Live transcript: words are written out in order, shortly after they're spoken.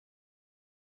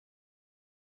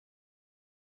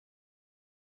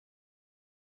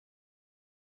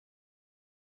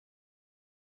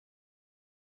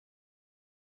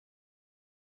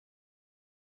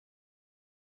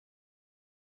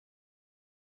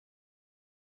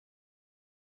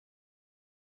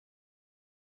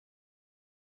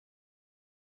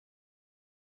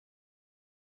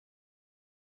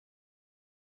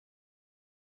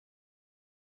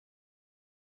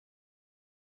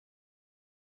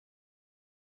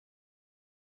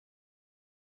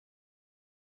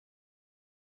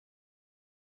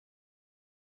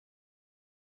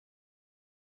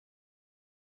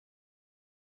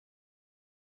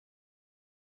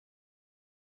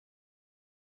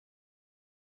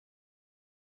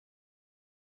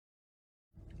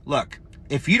Look,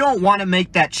 if you don't want to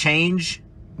make that change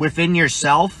within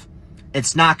yourself,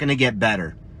 it's not going to get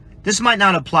better. This might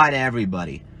not apply to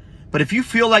everybody, but if you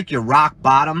feel like you're rock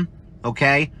bottom,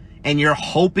 okay, and you're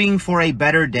hoping for a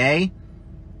better day,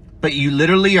 but you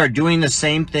literally are doing the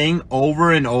same thing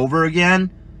over and over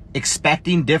again,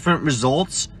 expecting different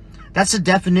results, that's the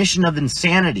definition of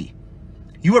insanity.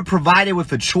 You are provided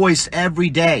with a choice every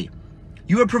day.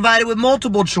 You are provided with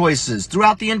multiple choices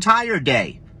throughout the entire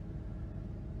day.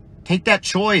 Take that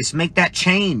choice, make that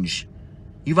change.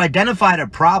 You've identified a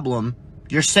problem.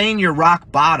 You're saying you're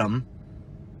rock bottom.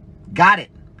 Got it.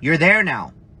 You're there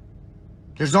now.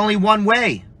 There's only one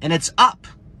way, and it's up.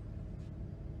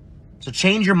 So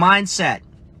change your mindset.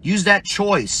 Use that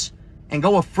choice and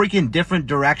go a freaking different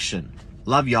direction.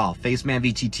 Love y'all. Faceman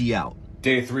VTT out.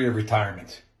 Day 3 of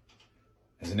retirement.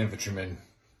 As an infantryman,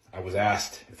 I was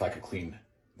asked if I could clean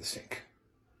the sink.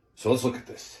 So let's look at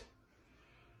this.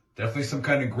 Definitely some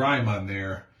kind of grime on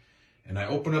there. And I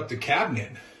open up the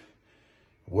cabinet.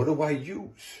 What do I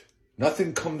use?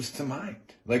 Nothing comes to mind.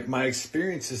 Like my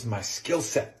experiences, my skill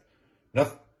set.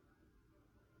 Nothing.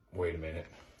 Wait a minute.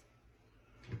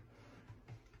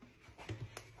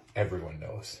 Everyone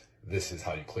knows this is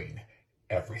how you clean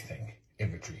everything.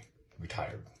 Infantry,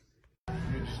 retired.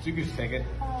 You can just take it.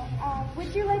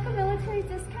 Would you like a military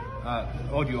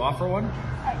discount? Do you offer one?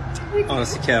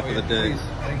 Honest cap of the day.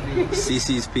 Thank you.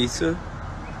 CC's Pizza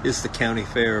is the county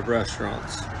fair of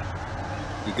restaurants.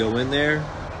 You go in there,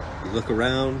 you look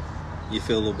around, you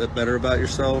feel a little bit better about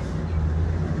yourself,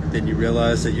 then you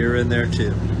realize that you're in there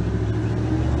too.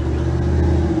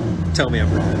 Tell me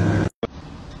I'm wrong.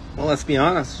 Well, let's be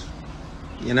honest.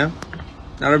 You know,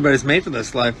 not everybody's made for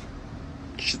this life.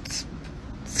 It's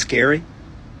scary.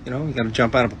 You know, you gotta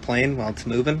jump out of a plane while it's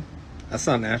moving. That's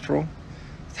not natural.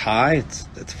 It's high,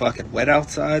 it's fucking wet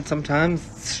outside sometimes,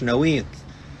 it's snowy, it's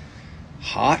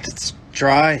hot, it's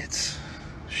dry, it's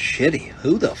shitty.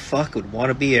 Who the fuck would want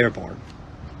to be airborne?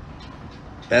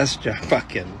 Best job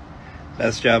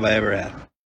I ever had.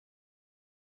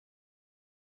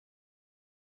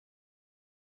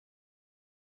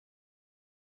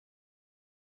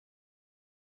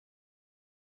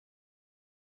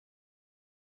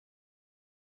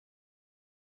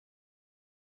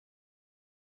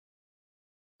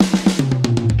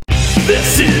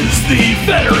 This is the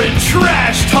Veteran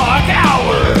Trash Talk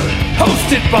Hour,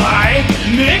 hosted by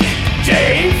Nick,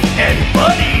 Dave, and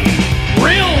Buddy.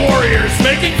 Real warriors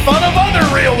making fun of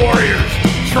other real warriors.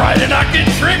 Try to not get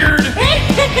triggered.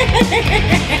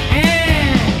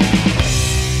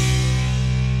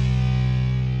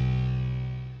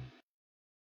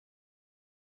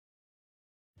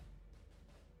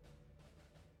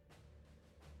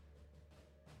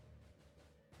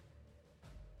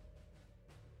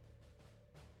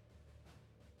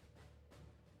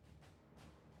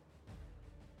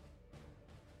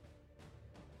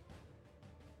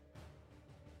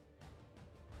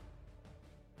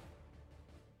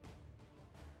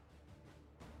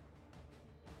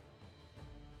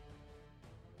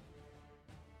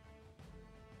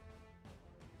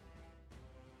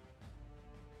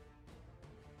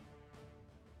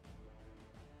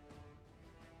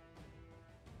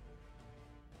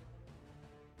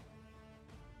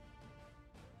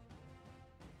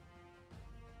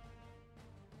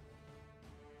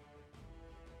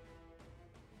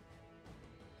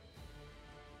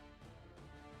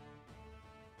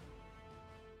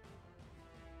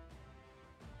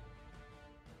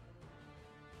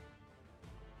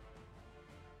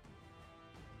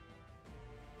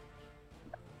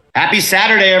 Happy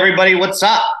Saturday, everybody. What's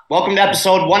up? Welcome to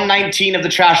episode 119 of the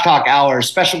Trash Talk Hour.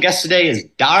 Special guest today is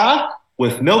Dara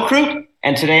with MilCruit,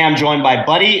 and today I'm joined by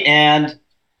Buddy and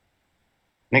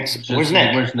Nick's. Where's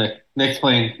Nick? Where's Nick? Nick's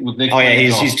playing with Nick. Oh yeah,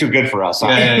 he's too good for us. Huh?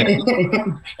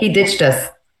 Yeah. He ditched us.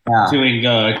 Doing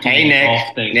hey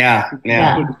Nick. Things. Yeah.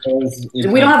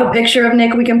 We don't have a picture of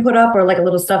Nick we can put up, or like a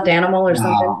little stuffed animal or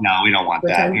something. No, we don't want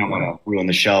that. We don't want to ruin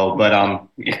the show. But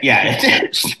yeah,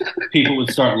 People would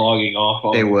start logging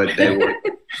off. They would.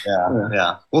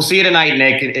 Yeah. We'll see you tonight,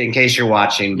 Nick, in case you're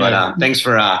watching. But thanks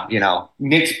for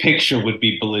Nick's picture would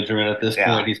be belligerent at this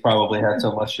point. He's probably had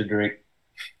so much to drink.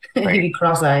 He'd be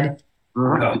cross-eyed.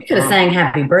 We could have sang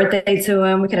happy birthday to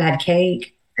him. We could have had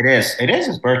cake. It is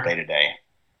his birthday today.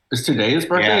 Is today his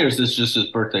birthday, or is this just his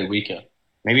birthday weekend?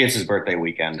 Maybe it's his birthday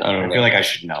weekend. I feel like I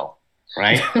should know,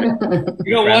 right? You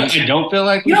know what? I don't feel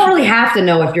like you don't really have to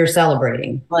know if you're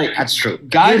celebrating. Like that's true.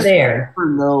 Guys you're there. Never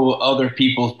know other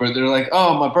people's birthday. They're like,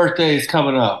 "Oh, my birthday is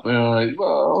coming up," and I'm like,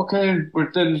 "Well, okay,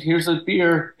 then here's a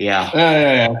beer."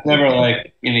 Yeah. Never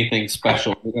like anything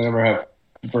special. We never have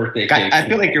birthday cake. I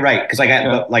feel like you're right because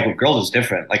like with girls, it's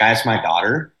different. Like I asked my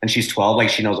daughter, and she's 12. Like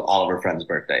she knows all of her friends'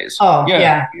 birthdays. Oh, Yeah.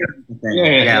 yeah.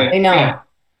 They know. Yeah.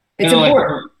 It's And, like,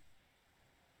 important.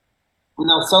 when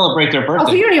they'll celebrate their Oh, so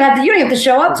birthday. you don't even have to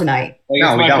show up tonight. Like, No,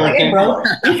 it's we my don't. Like, birthday. hey, bro,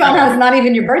 you found out it's not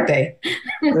even your birthday.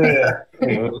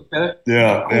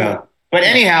 Yeah. But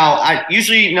anyhow, I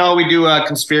usually we do a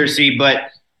conspiracy,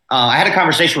 but I had a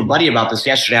conversation with Buddy about this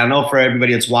yesterday. I know for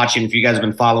everybody that's watching, if you guys have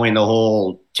been following the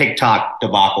whole TikTok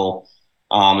debacle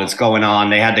that's going on,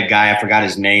 they had the guy, I forgot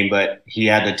his name, but he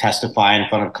had to testify in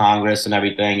front of Congress and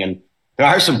everything. And there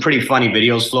are some pretty funny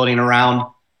videos floating around.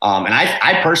 And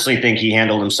I personally think he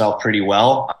handled himself pretty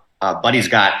well. Buddy's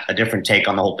got a different take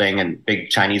on the whole thing and big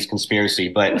Chinese conspiracy,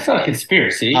 but It's not a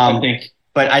conspiracy.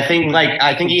 I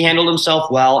think he handled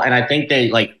himself well, and I think they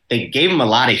gave him a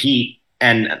lot of heat,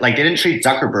 and like they didn't treat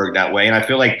Zuckerberg that way. And I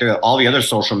feel like all the other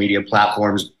social media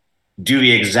platforms do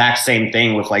the exact same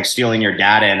thing with like stealing your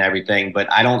data and everything.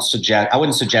 But I wouldn't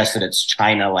suggest that it's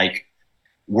China like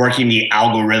working the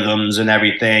algorithms and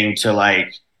everything to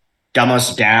like dumb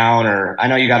us down. Or I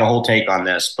know you got a whole take on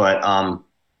this, but I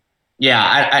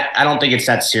don't think it's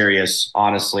that serious,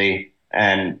 honestly.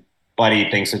 And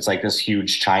Buddy thinks it's like this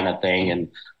huge China thing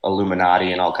and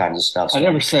Illuminati and all kinds of stuff. So, I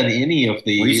never said any of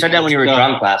the. well, you said that when you were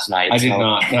drunk last night. I did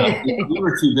not. No. We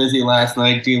were too busy last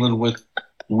night dealing with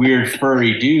weird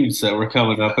furry dudes that were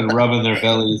coming up and rubbing their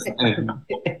bellies and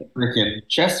freaking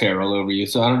chest hair all over you.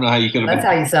 So I don't know how you could have. That's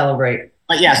how you celebrate.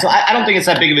 But yeah, so I don't think it's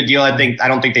that big of a deal. I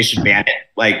don't think they should ban it.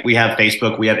 Like we have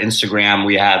Facebook, we have Instagram,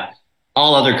 we have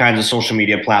all other kinds of social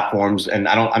media platforms, and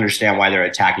I don't understand why they're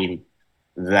attacking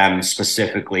them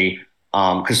specifically.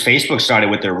 Because Facebook started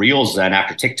with their reels then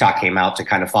after TikTok came out to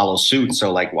kind of follow suit.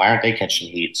 So like, why aren't they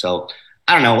catching heat? So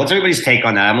I don't know. What's everybody's take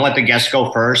on that? I'm gonna let the guests go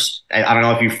first. I don't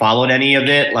know if you followed any of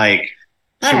it. Like,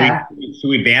 should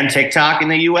we ban TikTok in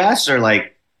the US, or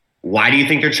like, why do you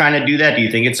think they're trying to do that? Do you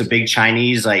think it's a big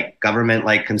Chinese like government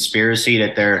like conspiracy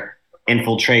that they're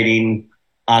infiltrating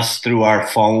us through our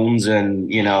phones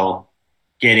and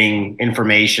getting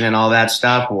information and all that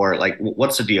stuff? Or like,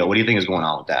 what's the deal? What do you think is going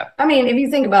on with that? I mean, if you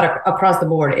think about it across the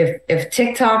board, if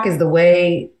TikTok is the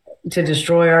way to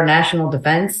destroy our national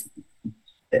defense,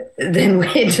 then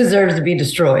it deserves to be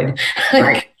destroyed.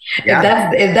 Right.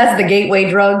 Yeah. If that's the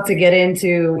gateway drug to get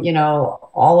into,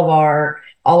 all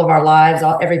of our lives,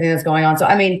 everything that's going on. So,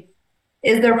 I mean,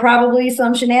 is there probably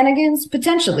some shenanigans?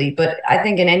 Potentially, but I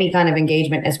think in any kind of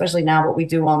engagement, especially now what we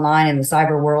do online in the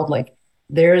cyber world, like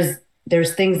there's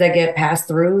things that get passed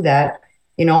through that,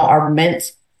 are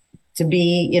meant to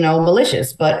be,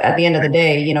 malicious. But at the end of the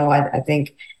day,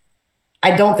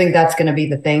 I don't think that's going to be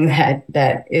the thing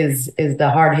that is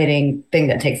the hard hitting thing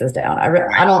that takes us down.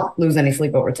 I don't lose any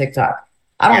sleep over TikTok.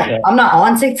 I'm not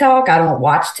on TikTok. I don't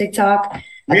watch TikTok.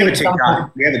 We have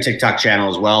a TikTok channel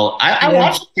as well. I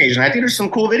watch it occasionally. I think there's some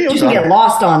cool videos. You can get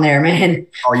lost on there, man.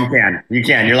 Oh, you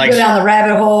can. You're like go down the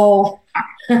rabbit hole.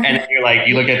 And you're like,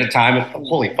 you look at the time,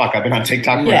 holy fuck, I've been on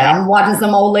TikTok. Yeah, I'm watching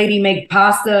some old lady make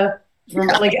pasta.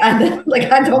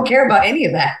 I don't care about any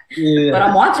of that, but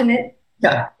I'm watching it.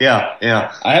 Yeah.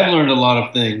 I have learned a lot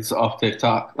of things off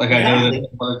TikTok. Like I know that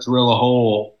if I drill a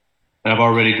hole, and I've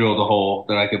already drilled a hole,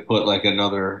 then I could put like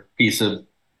another piece of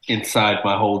inside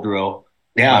my hole drill,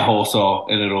 my hole saw,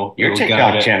 and it'll. Your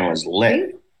TikTok channel is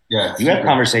lit. Yeah, you have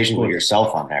conversations with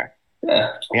yourself on there.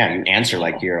 Yeah, you answer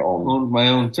like your own my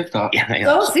own TikTok.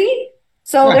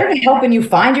 So they're helping you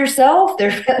find yourself.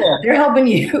 They're helping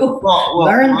you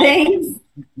learn things.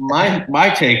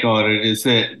 My take on it is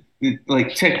that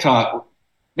like TikTok,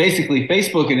 basically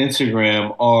Facebook and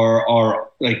Instagram are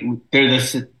like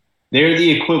they're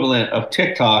the equivalent of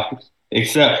TikTok,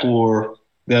 except for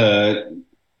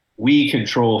we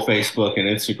control Facebook and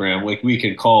Instagram. Like we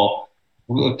can call.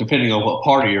 Depending on what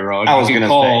party you're on, you can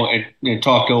call and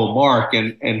talk to old Mark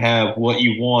and have what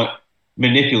you want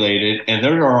manipulated, and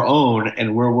they're our own,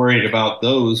 and we're worried about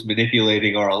those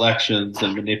manipulating our elections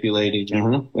and manipulating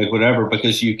like whatever,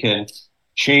 because you can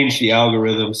change the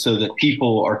algorithm so that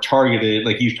people are targeted,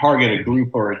 like you target a group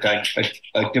or a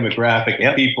demographic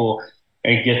of people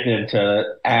and get them to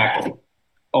act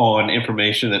on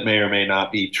information that may or may not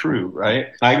be true, right?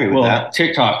 I agree with that.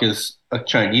 TikTok is a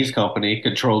Chinese company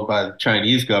controlled by the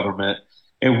Chinese government,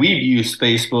 and we've used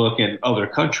Facebook and other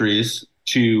countries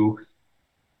to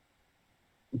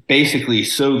basically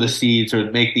sow the seeds or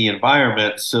make the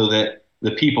environment so that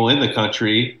the people in the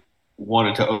country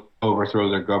wanted to overthrow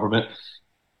their government.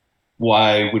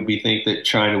 Why would we think that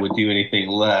China would do anything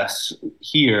less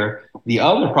here? The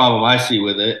other problem I see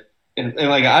with it, and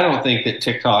like I don't think that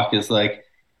TikTok is like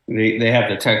they have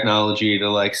the technology to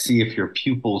like see if your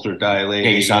pupils are dilated.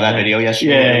 Yeah, you saw that video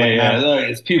yesterday. Yeah. Look,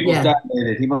 his pupils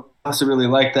dilated. He must have really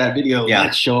liked that video. Yeah.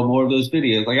 Let's show him more of those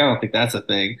videos. Like, I don't think that's a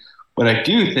thing, but I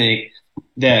do think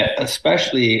that,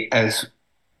 especially as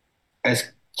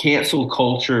cancel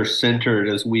culture centered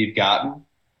as we've gotten,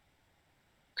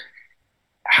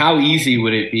 how easy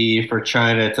would it be for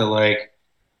China to like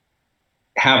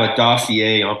have a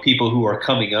dossier on people who are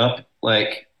coming up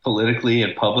like politically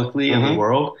and publicly in the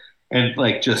world, and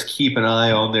like just keep an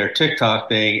eye on their TikTok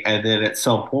thing, and then at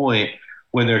some point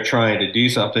when they're trying to do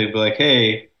something, be like,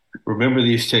 hey, remember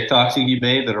these TikToks that you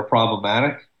made that are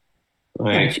problematic?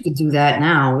 Like, Yeah, but you could do that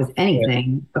now with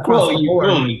anything across the board.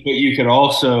 But you could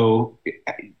also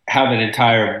have an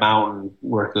entire mountain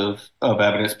worth of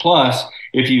evidence. Plus,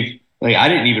 if you like, I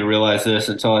didn't even realize this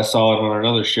until I saw it on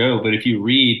another show, but if you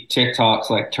read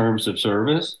TikTok's like terms of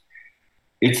service,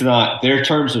 it's not their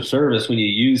terms of service when you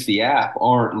use the app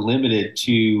aren't limited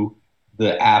to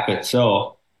the app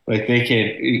itself. Like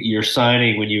you're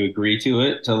signing when you agree to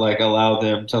it to like allow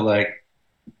them to like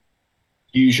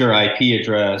use your IP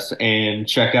address and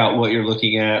check out what you're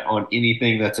looking at on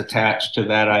anything that's attached to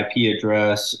that IP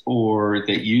address or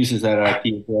that uses that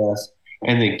IP address,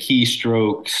 and then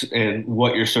keystrokes and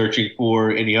what you're searching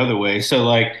for any other way. So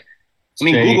like, I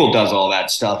mean, Google does all that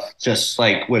stuff just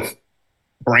like with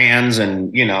brands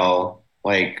and, you know,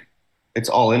 like it's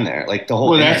all in there. Like the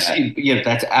whole thing.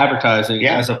 That's advertising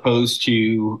as opposed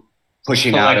to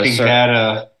pushing out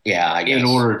data. Yeah, I guess. In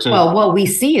order to. Well, what we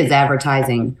see is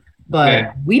advertising,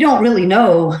 but we don't really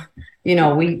know. You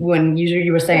know, when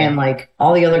you were saying like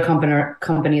all the other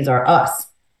companies are us.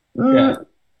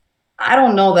 I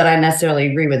don't know that I necessarily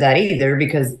agree with that either,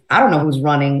 because I don't know who's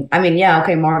running. I mean, yeah,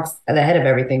 okay, Mark's at the head of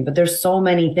everything, but there's so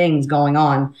many things going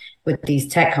on with these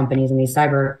tech companies and these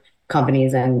cyber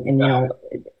companies, and you know,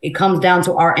 it comes down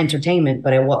to our entertainment,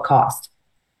 but at what cost?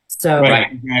 So,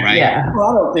 yeah. Well,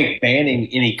 I don't think banning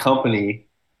any company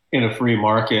in a free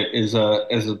market is a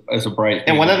bright thing.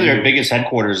 And one of their biggest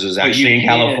headquarters is actually in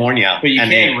California. But you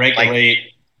can't regulate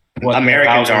what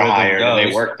Americans are hired and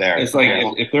they work there. It's like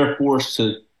if they're forced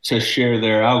to share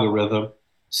their algorithm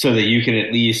so that you can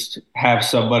at least have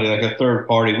somebody like a third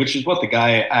party, which is what the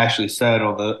guy actually said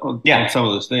on some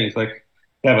of those things, like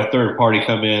have a third party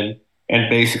come in and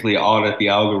basically audit the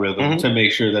algorithm to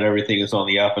make sure that everything is on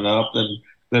the up and up,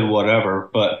 then whatever.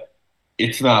 But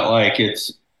it's not like it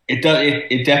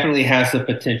definitely has the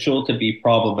potential to be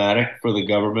problematic for the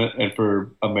government and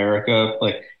for America,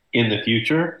 like in the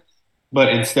future. But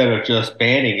instead of just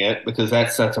banning it, because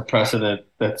that sets a precedent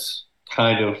that's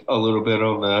kind of a little bit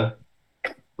on the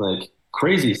like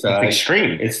crazy side,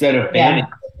 extreme. Instead of banning,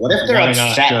 what if they're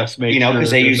upset? You know,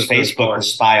 because they use Facebook to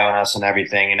spy on us and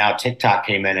everything, and now TikTok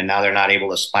came in, and now they're not able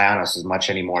to spy on us as much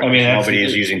anymore. I mean, nobody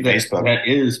is using Facebook. That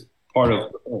is part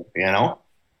of, you know.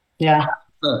 Yeah.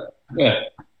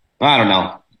 I don't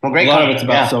know. Well, great. A lot of it's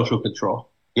about social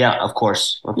control. Yeah, of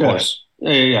course, course.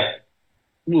 Yeah.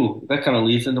 Ooh, that kind of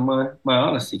leads into my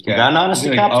honesty cap. You got an honesty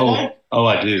cap today? Oh,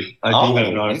 I do. I do have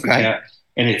an honesty cap,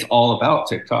 and it's all about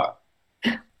TikTok.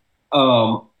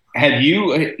 Have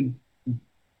you,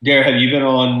 Dara? Have you been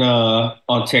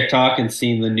on TikTok and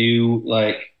seen the new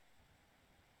like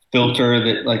filter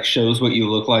that like shows what you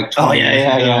look like? Oh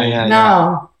yeah.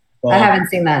 No, I haven't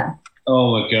seen that.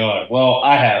 Oh my God! Well,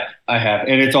 I have,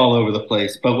 and it's all over the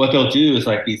place. But what they'll do is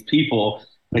like these people,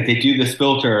 like they do this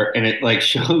filter, and it like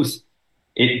shows.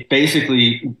 It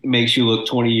basically makes you look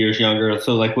 20 years younger.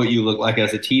 So like what you look like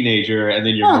as a teenager, and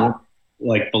then you're more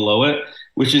like below it,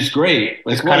 which is great.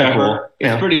 It's kind of cool.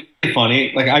 It's pretty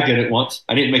funny. Like I did it once.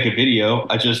 I didn't make a video.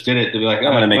 I just did it to be like, I'm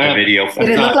going to make a video. Did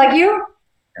it look like you?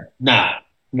 Nah,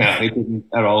 it didn't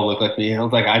at all look like me. I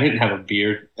was like, I didn't have a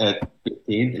beard at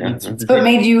 15. So it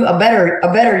made you a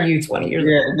better you 20 years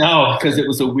ago. Yeah, no, because it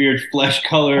was a weird flesh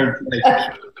colored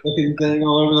like, looking thing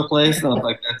all over the place. And I was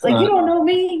like, that's like, you don't know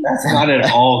me. That's not at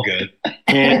all good.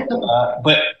 And,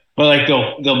 but like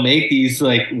they'll make these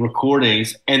like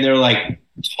recordings, and they're like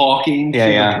talking to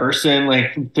the person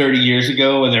like from 30 years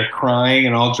ago, and they're crying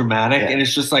and all dramatic, and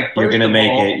it's just like, you're gonna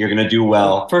make it. You're gonna do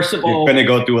well. First of all, you're gonna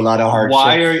go through a lot of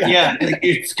hardships.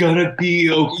 It's gonna be.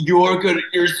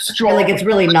 You're strong. Like it's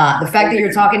really not. The fact that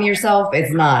you're talking to yourself,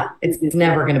 it's not. It's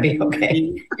never gonna be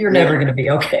okay. You're never gonna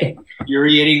be okay.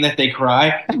 Infuriating that they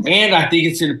cry, and I think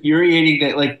it's infuriating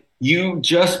that like you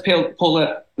just pull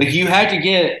it. Like you had to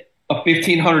get a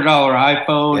 $1,500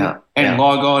 iPhone and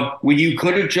log on when you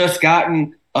could have just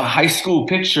gotten a high school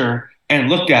picture and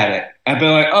looked at it and be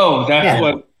like, oh, that's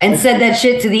what. And said that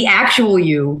shit to the actual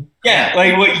you. Yeah,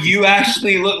 like what you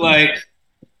actually look like.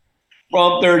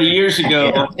 from 30 years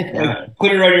ago. Like,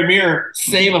 put it on your mirror,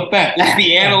 same effect. It's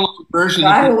the analog version.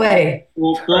 Try it away.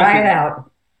 Try it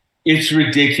out. It's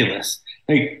ridiculous.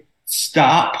 Like,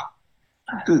 stop.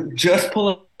 Just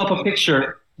pull up a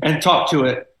picture and talk to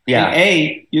it. Yeah.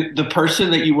 And the person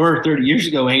that you were 30 years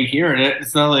ago ain't hearing it.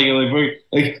 It's not like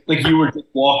you were just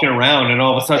walking around and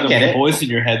all of a sudden there's a voice in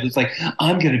your head that's like,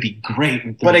 I'm going to be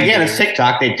great. But again, it's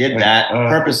TikTok. They did that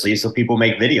purposely so people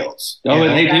make videos. Oh,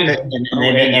 and they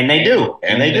do.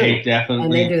 And they do. Definitely.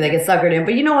 And they do. They get suckered in.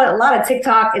 But you know what? A lot of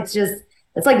TikTok, it's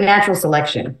like natural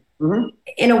selection. Mm-hmm.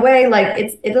 In a way, like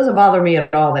it doesn't bother me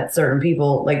at all that certain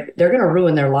people, like, they're going to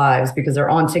ruin their lives because they're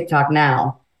on TikTok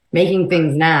now, making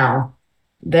things now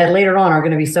that later on are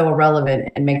going to be so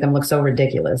irrelevant and make them look so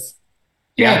ridiculous.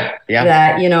 Yeah.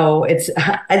 That,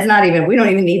 it's not even, we don't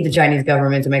even need the Chinese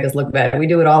government to make us look bad. We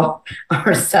do it all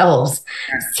ourselves.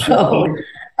 So,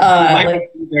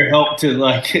 their help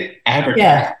to advertise.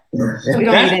 Yeah. We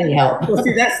don't need any help. Well,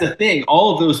 see, that's the thing.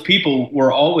 All of those people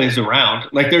were always around.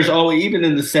 Like, there's always, even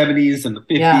in the 70s and the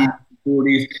 50s,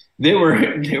 40s, they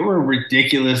were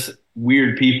ridiculous,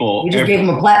 weird people. We just gave them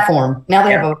a platform. Now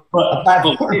they have a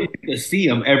platform. But we get to see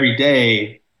them every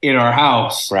day in our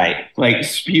house, right? Like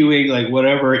spewing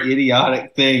whatever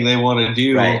idiotic thing they want to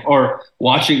do, right. Or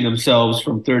watching themselves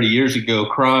from 30 years ago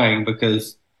crying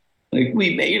because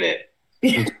we made it.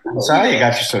 I'm sorry I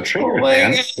got you so triggered,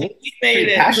 man. You made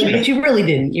it. But you really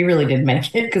didn't. You really didn't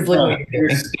make it because look what you're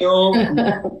doing. Still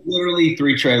literally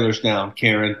 3 trailers down,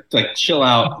 Karen. It's chill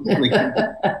out.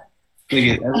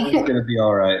 Everything's gonna be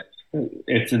all right.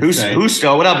 It's insane.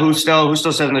 Husto, what up, Husto?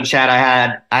 Husto says in the chat,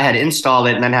 I had installed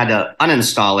it and then had to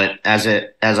uninstall it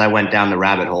as I went down the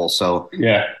rabbit hole. So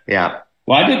yeah.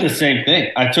 Well, I did the same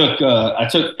thing. I took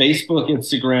Facebook,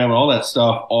 Instagram, all that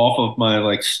stuff off of my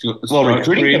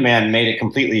Recruiting Command made it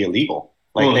completely illegal.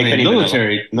 They couldn't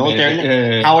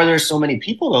military. How are there so many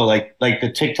people though? Like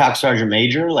the TikTok Sergeant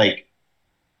Major,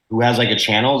 who has a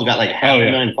channel, has got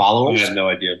 500,000 followers. I have no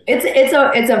idea. It's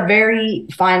a very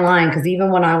fine line because even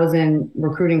when I was in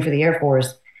recruiting for the Air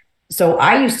Force, so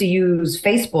I used to use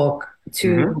Facebook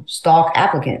to stalk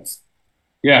applicants.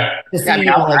 Yeah.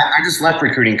 I just left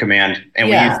Recruiting Command and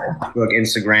we use Facebook,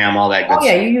 Instagram, all that good stuff.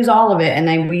 Yeah, you use all of it and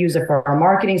then we use it for our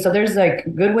marketing. So there's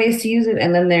good ways to use it.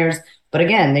 And then but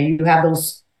again, you have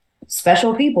those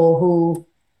special people who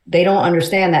they don't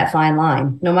understand that fine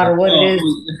line, no matter what it is.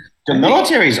 The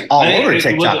military's all over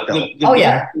TikTok, though. The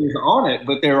military is on it,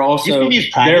 but they're also these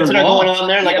privates that are going on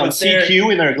there, on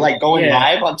CQ, and they're going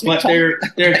live on TikTok.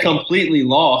 But they're completely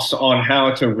lost on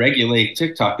how to regulate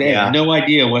TikTok. They have no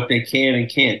idea what they can and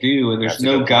can't do, and there's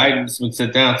no guidance when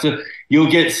sit down. So you'll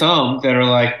get some that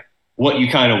are what you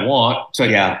kind of want. So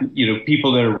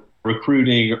people that are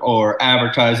recruiting or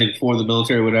advertising for the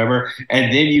military, or whatever,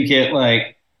 and then you get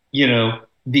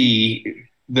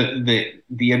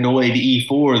the annoyed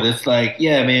E4 that's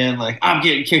yeah, man, I'm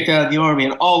getting kicked out of the Army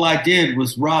and all I did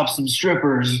was rob some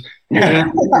strippers.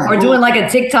 Or doing a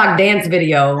TikTok dance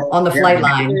video on the flight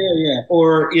line. Yeah.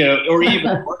 Or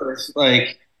even worse,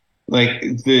 the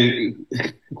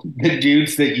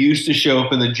dudes that used to show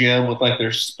up in the gym with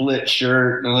their split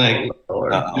shirt and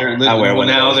they're living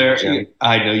now they're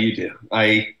I know you do.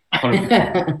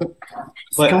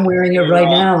 But I'm wearing it right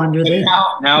now under this.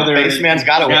 Now they're Baseman's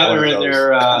got to wear now they're in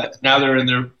their now they're in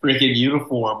their freaking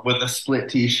uniform with a split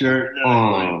T-shirt,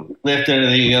 lifting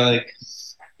the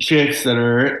chicks that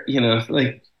are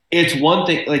it's one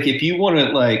thing if you want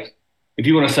to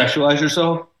sexualize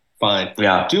yourself, fine,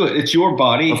 do it. It's your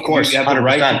body, of course. You have 100%. The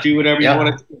right to do whatever you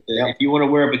want to do. If you want to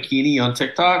wear a bikini on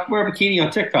TikTok, wear a bikini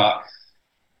on TikTok,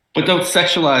 but don't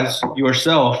sexualize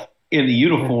yourself in the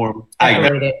uniform.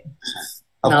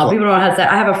 No, people don't have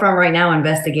to. I have a friend right now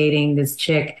investigating this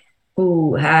chick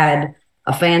who had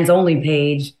a fans only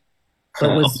page,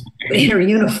 but was in her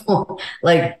uniform,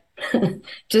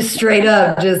 just straight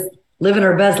up, just living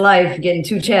her best life, getting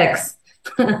 2 checks.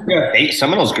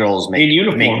 Some of those girls make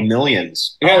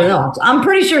millions. Oh no, I'm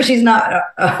pretty sure she's not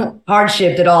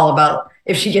hard-shipped at all about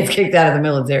if she gets kicked out of the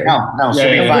military. No, she'll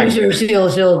be fine. I'm pretty sure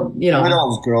she'll. Some of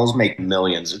those girls make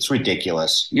millions. It's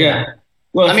ridiculous. Yeah.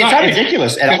 Well, it's not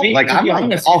ridiculous at all.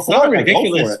 I'm all for it.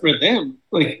 Ridiculous for them.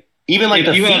 Even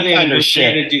the feet under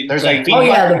shit. There's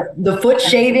the foot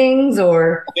shavings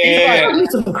or do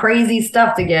some crazy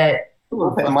stuff to get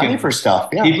money for stuff.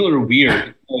 Yeah. People are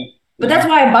weird. But that's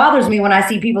why it bothers me when I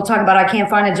see people talk about I can't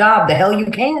find a job. The hell you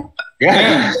can.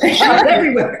 Yeah. Jobs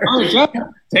everywhere.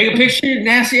 Take a picture of your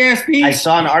nasty ass feet. I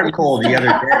saw an article the other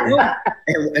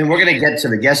day, and we're gonna get to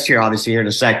the guest here obviously here in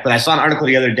a sec. But I saw an article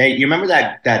the other day. You remember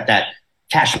that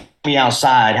Cash Me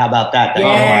Outside? How about that?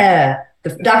 Yeah,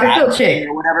 the Dr. Phil chick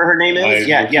or whatever her name is.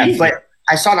 Yeah.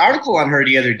 I saw an article on her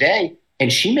the other day,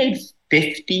 and she made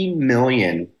 $50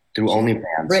 million through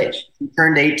OnlyFans. Rich. She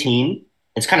turned 18.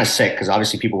 It's kind of sick because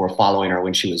obviously people were following her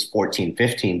when she was 14,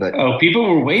 15. But people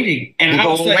were waiting. And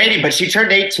people were waiting, but she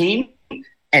turned 18,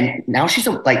 and now she's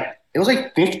like, it was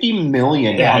like $50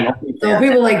 million. Yeah. So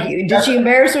people like, did she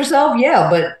embarrass herself? Yeah,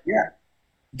 but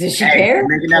did she care?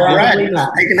 Making that bread,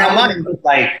 making that money.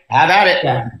 Like, have at it.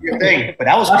 Yeah. Your thing. But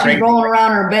that was While crazy. she's rolling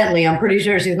around her Bentley, I'm pretty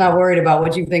sure she's not worried about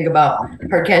what you think about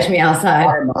her Catch Me Outside.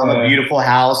 A beautiful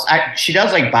house. She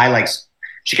does like buy like,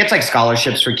 she gets like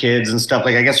scholarships for kids and stuff.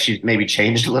 Like, I guess she's maybe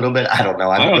changed a little bit. I don't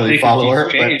know. I don't really follow her.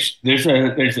 But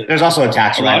there's also a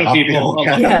tax write-off. A lot of people.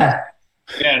 Yeah.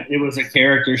 Yeah, it was a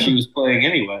character she was playing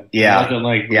anyway. Yeah. It wasn't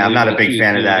like yeah, I'm not a big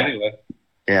fan of that. Anyway.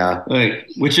 Yeah. Like,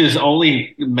 which is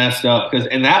only messed up because,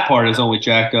 and that part is only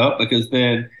jacked up because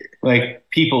then, like,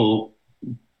 people,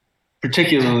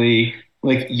 particularly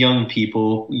like young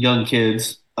people, young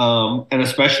kids, and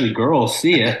especially girls,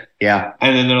 see it. Yeah.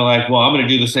 And then they're like, well, I'm going to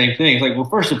do the same thing. It's like, well,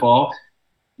 first of all,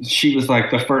 she was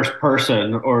like the first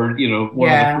person or, you know, one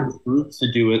of the first groups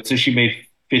to do it. So she made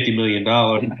 $50 million.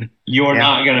 You're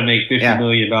not going to make $50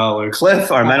 million.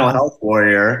 Cliff, our mental health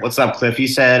warrior. What's up, Cliff? He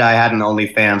said I had an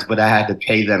OnlyFans, but I had to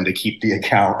pay them to keep the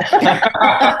account.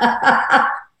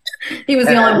 He was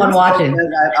the only one watching.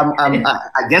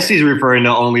 I guess he's referring to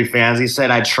OnlyFans. He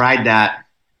said I tried that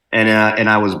and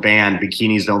I was banned.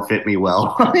 Bikinis don't fit me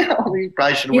well. He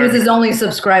probably should He wear was his only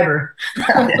subscriber.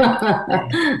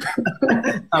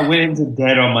 I went into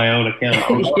debt on my own account.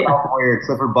 Warrior,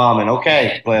 Clifford Bauman.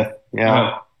 Okay, Cliff.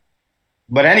 Yeah.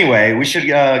 But anyway, we should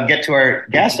get to our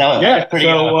guest.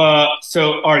 Yeah.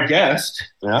 So our guest.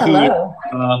 Hello.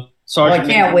 Sergeant. I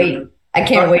can't wait. I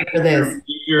can't wait for this.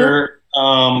 You're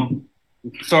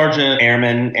Sergeant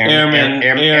Airman.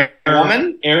 Air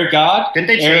God. Didn't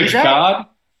they change that?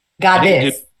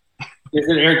 Goddess. Is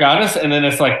it Air Goddess? And then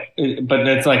it's like, but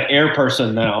it's like Air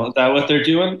Person now. Is that what they're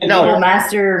doing? No,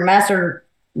 Master,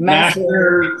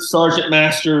 Sergeant,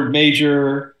 Master,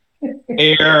 Major,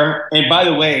 Air. And by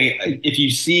the way, if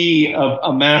you see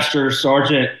a Master,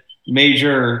 Sergeant,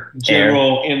 Major,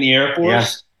 General in the Air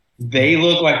Force, they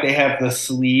look like they have the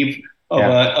sleeve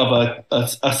of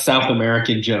a South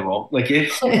American general. Like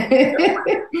it's, they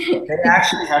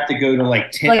actually have to go to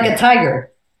like 10. Like a tiger.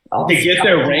 To get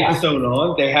their rank sewn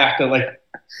on, they have to like.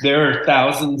 There are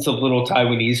thousands of little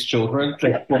Taiwanese children.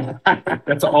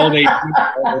 That's all they do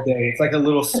all day. It's like a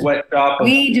little sweatshop.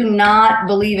 We do not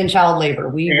believe in child labor.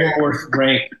 We Air Force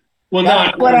rank. Well,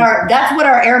 that's what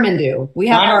our airmen do. We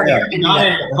have our airmen. Not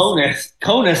in CONUS.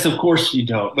 CONUS, of course, you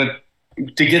don't. But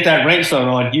to get that rank sewn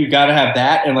on, you got to have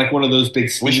that and like one of those big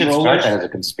steam We should rollers start that as a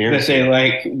conspiracy. that they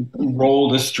like roll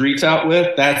the streets out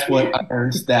with. That's what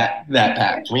earns that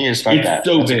patch. We need to start that.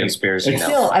 So That's big. a conspiracy.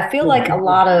 I feel like a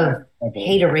lot of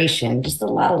hateration, just a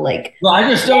lot of like. Well, I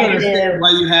just don't understand why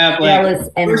you have like.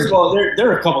 First of all, there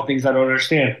are a couple things I don't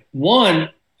understand. One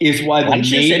is why the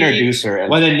Navy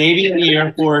and the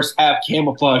Air Force have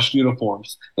camouflage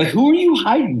uniforms. Like, who are you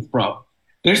hiding from?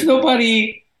 There's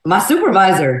nobody. My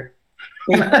supervisor.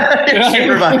 like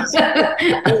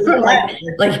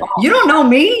you don't know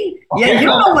me. Yeah, you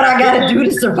don't know what I got to do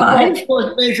to survive.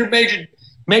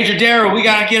 Major Dara, we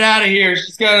gotta get out of here.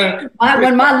 She's gotta.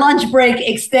 When my lunch break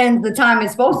extends the time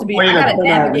it's supposed to be, I gotta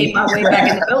navigate my way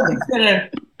back in the building.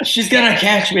 She's gonna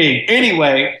catch me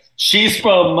anyway. She's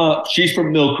from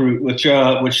MilCruit, which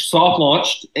soft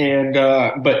launched and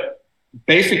but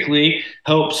basically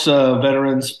helps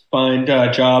veterans find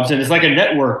jobs, and it's like a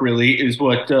network. Really, is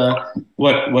what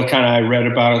kind of I read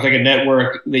about. It's like a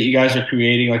network that you guys are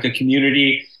creating, like a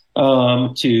community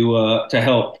to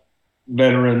help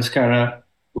veterans kind of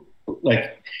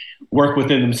like work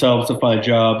within themselves to find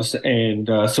jobs and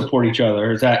support each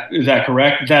other. Is that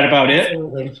correct? Is that about it?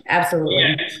 Absolutely.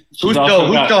 Yeah. Who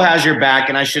still has your back?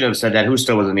 And I should have said that. Who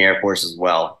still was in the Air Force as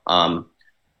well.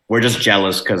 We're just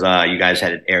jealous because you guys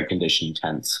had air conditioned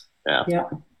tents. Yeah.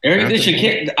 Air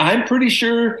conditioned. I'm pretty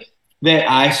sure that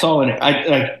I saw it.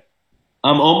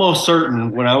 I'm almost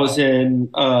certain when I was in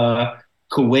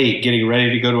Kuwait getting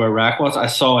ready to go to Iraq once, I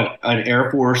saw an Air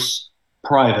Force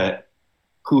private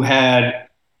who had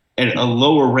a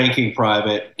lower ranking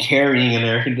private carrying an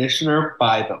air conditioner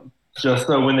by them, just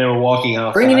so when they were walking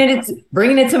outside.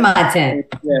 Bringing it to my tent.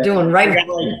 Doing right.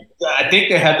 I think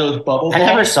they had those bubble balls. I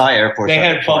never saw Air Force. They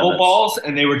had bubble balls,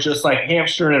 and they were just like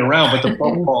hamstering it around, but the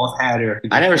bubble balls had air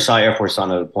conditioning. I never saw Air Force on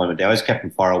the deployment. They always kept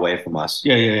them far away from us.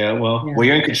 Yeah. Well, were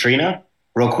you in Katrina?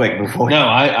 Real quick before. No,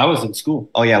 I was in school.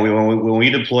 Oh yeah, when we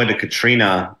deployed to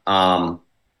Katrina,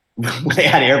 they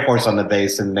had Air Force on the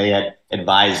base, and they had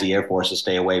advised the Air Force to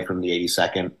stay away from the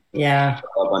 82nd Yeah.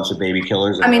 A bunch of baby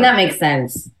killers. I mean, that makes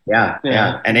sense. Yeah.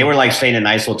 And they were like staying in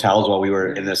nice hotels while we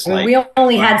were in this. I mean, we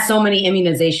only had so many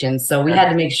immunizations, so we had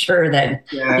to make sure that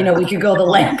we could go the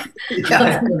length.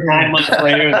 9 months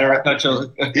later, there were a bunch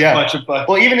of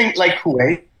Well, even in like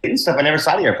Kuwait and stuff, I never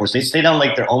saw the Air Force. They stayed on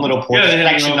like their own little port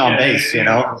section on base, you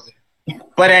know.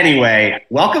 But anyway,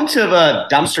 welcome to the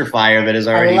dumpster fire that is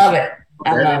already. I love it.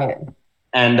 I love it.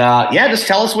 And just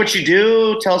tell us what you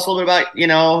do. Tell us a little bit about,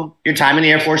 your time in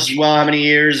the Air Force as well, how many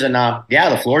years, and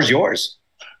the floor is yours.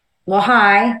 Well,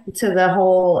 hi to the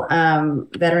whole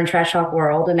veteran trash talk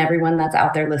world and everyone that's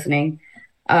out there listening.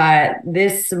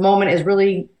 This moment is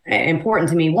really important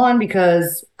to me. One,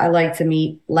 because I like to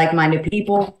meet like-minded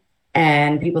people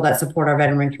and people that support our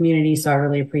veteran community. So I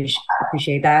really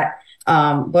appreciate that.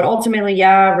 But ultimately,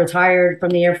 retired from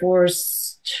the Air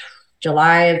Force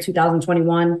July of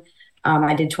 2021.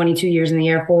 I did 22 years in the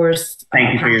Air Force.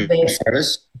 Thank you for your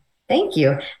service. Thank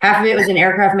you. Half of it was in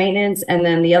aircraft maintenance, and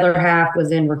then the other half was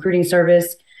in recruiting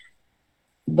service.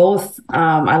 Both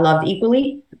I loved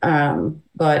equally,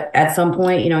 but at some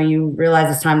point, you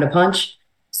realize it's time to punch.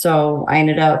 So I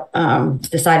ended up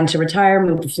deciding to retire,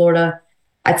 move to Florida.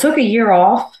 I took a year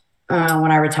off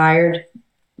when I retired,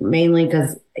 mainly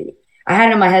because I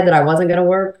had in my head that I wasn't going to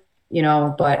work,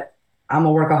 but I'm a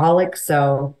workaholic.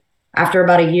 So after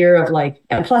about a year of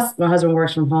and plus my husband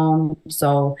works from home,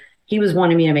 so he was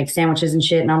wanting me to make sandwiches and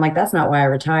shit. And I'm like, that's not why I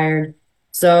retired.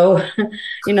 So,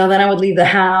 then I would leave the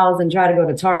house and try to go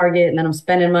to Target, and then I'm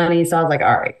spending money. So I was like,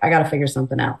 all right, I got to figure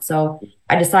something out. So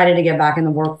I decided to get back in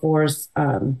the workforce,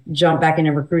 jump back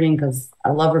into recruiting because I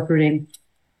love recruiting.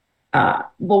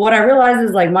 But what I realized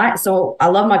is so I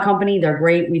love my company. They're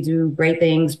great. We do great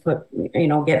things,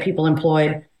 get people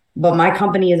employed, but my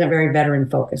company isn't very veteran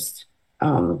focused.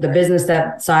 The business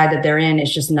side that they're in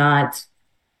is just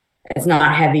it's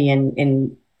not heavy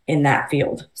in that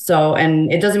field. So,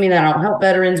 and it doesn't mean that I don't help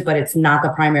veterans, but it's not the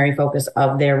primary focus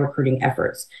of their recruiting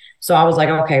efforts. So I was like,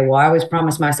 okay, well, I always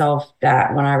promised myself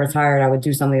that when I retired, I would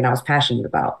do something that I was passionate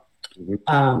about.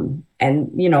 And,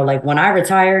 when I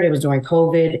retired, it was during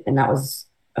COVID, and that was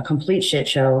a complete shit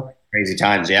show. Crazy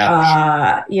times,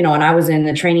 yeah. And I was in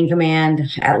the training command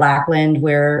at Lackland,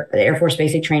 where the Air Force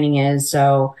basic training is.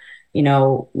 So,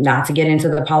 not to get into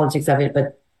the politics of it,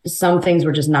 but some things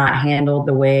were just not handled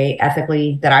the way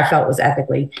ethically that I felt was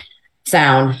ethically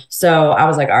sound. So I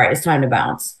was like, all right, it's time to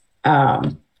bounce.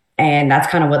 And that's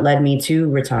kind of what led me to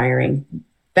retiring.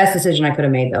 Best decision I could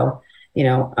have made though,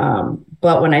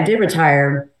 but when I did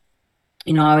retire,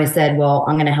 I always said, well,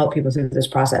 I'm going to help people through this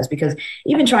process, because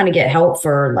even trying to get help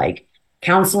for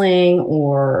counseling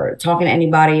or talking to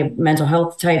anybody, mental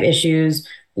health type issues,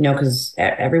 because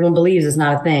everyone believes it's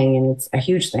not a thing, and it's a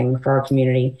huge thing for our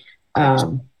community.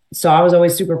 So I was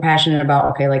always super passionate about,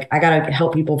 okay, I got to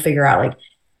help people figure out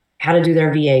how to do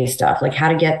their VA stuff, how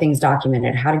to get things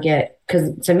documented,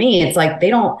 because to me, it's they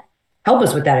don't help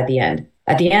us with that at the end.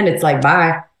 At the end, it's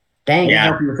bye. Thanks. Yeah,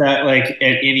 help you with that at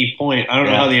any point. I don't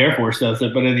know how the Air Force does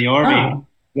it, but in the Army,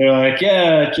 they're like,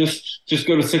 just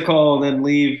go to sick call and then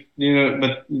leave,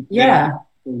 but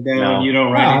down, you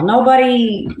don't write.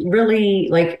 Nobody really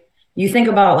you think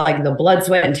about the blood,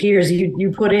 sweat, and tears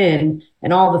you put in,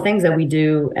 and all the things that we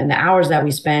do, and the hours that we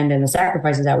spend, and the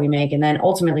sacrifices that we make, and then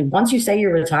ultimately, once you say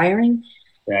you're retiring,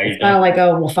 it's kind of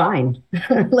oh, well, fine,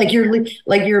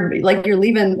 you're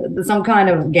leaving some kind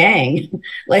of gang,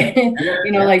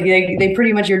 they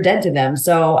pretty much, you're dead to them.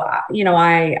 So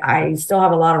I still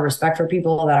have a lot of respect for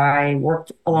people that I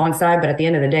worked alongside, but at the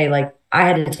end of the day, I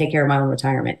had to take care of my own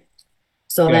retirement.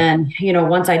 So then,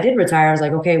 once I did retire, I was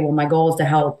like, okay, well, my goal is to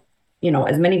help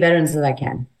as many veterans as I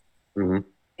can.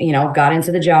 Got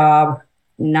into the job,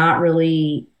 not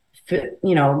really,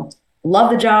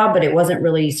 love the job, but it wasn't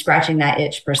really scratching that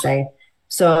itch per se.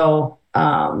 So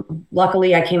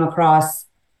luckily I came across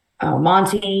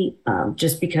Monty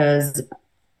just because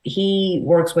he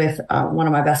works with one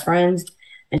of my best friends,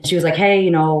 and she was like,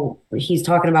 hey, he's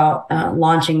talking about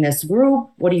launching this group.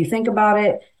 What do you think about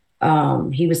it?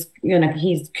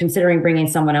 He's considering bringing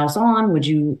someone else on. Would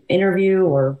you interview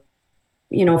or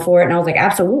for it? And I was like,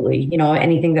 absolutely,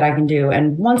 anything that I can do.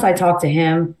 And once I talked to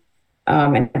him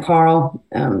and Carl,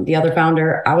 the other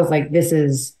founder, I was like, this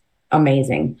is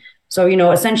amazing. So,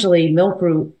 essentially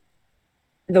MilCruit,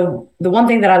 the one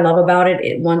thing that I love about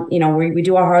it, we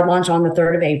do our hard launch on the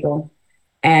 3rd of April.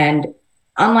 And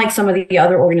unlike some of the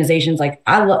other organizations, I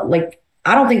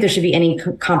don't think there should be any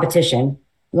competition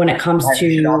when it comes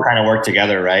to all kind of work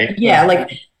together, right? Yeah.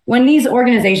 When these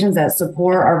organizations that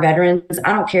support our veterans,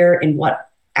 I don't care in what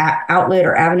outlet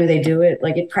or avenue they do it,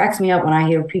 it cracks me up when I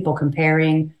hear people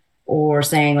comparing or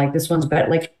saying this one's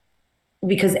better.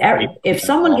 because if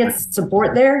someone gets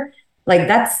support there, like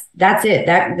that's it.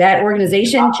 That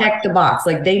organization checked the box.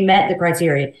 Like they met the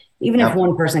criteria, even if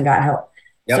one person got help.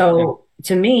 So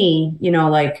to me,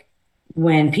 like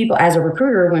when people, as a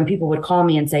recruiter, when people would call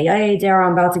me and say, "Hey, Dara,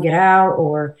 I'm about to get out,"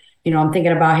 or I'm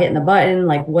thinking about hitting the button,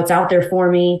 like what's out there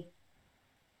for me,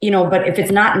 but if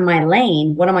it's not in my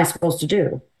lane, what am I supposed to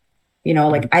do?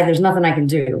 Like there's nothing I can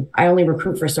do. I only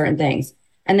recruit for certain things.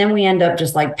 And then we end up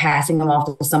just like passing them off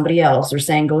to somebody else or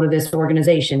saying, go to this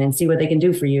organization and see what they can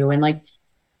do for you. And like,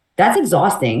 that's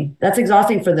exhausting. That's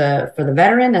exhausting for the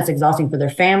veteran. That's exhausting for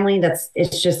their family.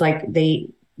 It's just like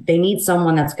they need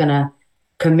someone that's going to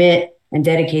commit and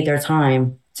dedicate their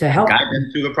time to help them.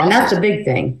 Through the process. And that's the big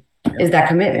thing is that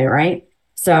commitment, right?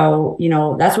 So,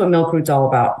 that's what MilCruit's all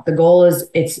about. The goal is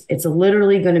it's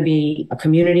literally going to be a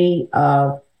community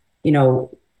of,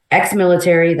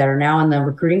 ex-military that are now in the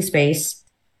recruiting space,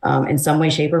 in some way,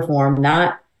 shape, or form,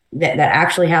 not that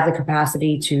actually have the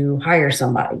capacity to hire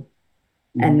somebody.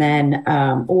 And then,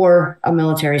 or a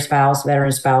military spouse,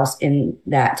 veteran spouse in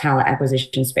that talent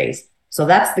acquisition space. So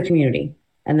that's the community.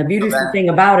 And the beautiful thing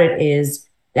about it is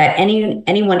that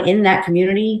anyone in that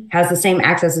community has the same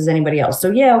access as anybody else.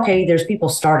 So there's people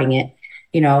starting it,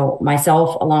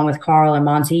 myself, along with Carl and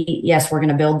Monty. Yes, we're going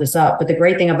to build this up. But the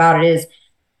great thing about it is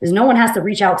no one has to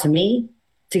reach out to me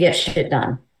to get shit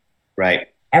done. Right.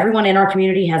 Everyone in our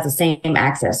community has the same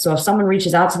access. So if someone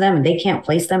reaches out to them and they can't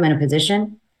place them in a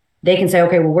position, they can say,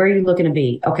 okay, well, where are you looking to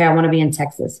be? Okay, I want to be in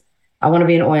Texas. I want to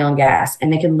be in oil and gas.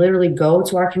 And they can literally go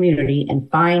to our community and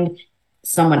find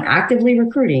someone actively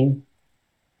recruiting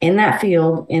in that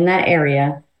field, in that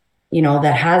area,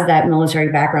 that has that military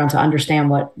background to understand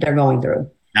what they're going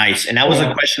through. Nice. And that was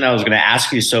a question I was going to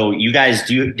ask you. So you guys,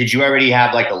 did you already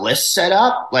have like a list set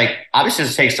up? Like, obviously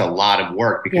this takes a lot of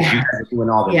work because you guys are doing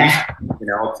all the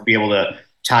research, to be able to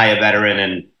tie a veteran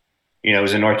and,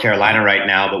 who's in North Carolina right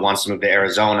now, but wants to move to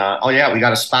Arizona. Oh yeah, we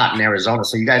got a spot in Arizona.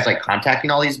 So you guys like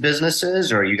contacting all these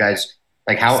businesses, or you guys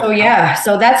like how?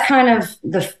 So that's kind of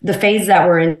the phase that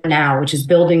we're in now, which is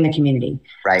building the community.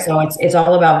 Right. So it's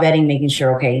all about vetting, making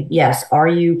sure, okay, yes, are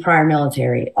you prior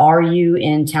military? Are you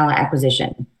in talent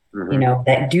acquisition?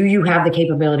 That do you have the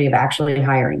capability of actually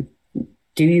hiring?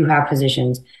 Do you have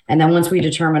positions? And then once we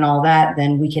determine all that,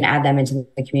 then we can add them into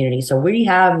the community. So we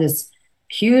have this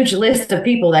huge list of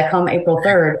people that come April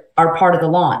 3rd are part of the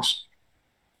launch.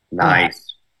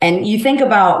 Nice. And you think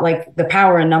about like the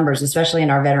power in numbers, especially in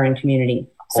our veteran community.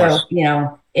 So,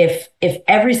 if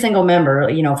every single member,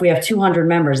 if we have 200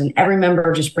 members and every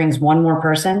member just brings one more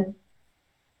person,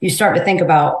 you start to think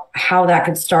about how that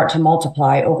could start to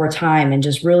multiply over time and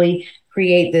just really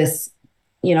create this,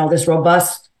 this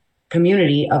robust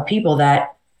community of people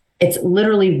that it's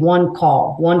literally one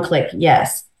call, one click.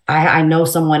 Yes, I know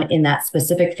someone in that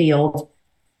specific field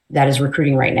that is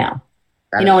recruiting right now.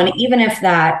 And even if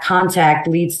that contact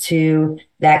leads to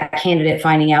that candidate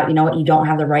finding out, you don't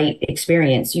have the right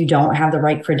experience, you don't have the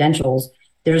right credentials,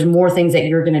 there's more things that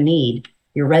you're going to need.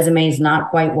 Your resume is not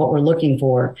quite what we're looking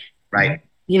for. Right.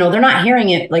 They're not hearing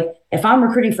it. Like if I'm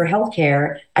recruiting for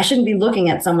healthcare, I shouldn't be looking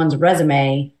at someone's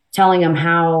resume, telling them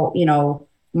how,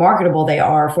 marketable they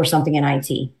are for something in IT.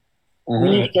 We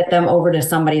need to get them over to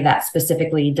somebody that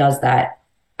specifically does that.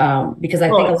 Because I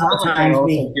think a lot of times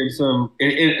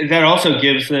that also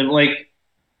gives them like,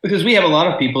 because we have a lot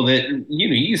of people that,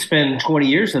 you spend 20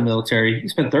 years in the military, you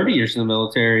spend 30 years in the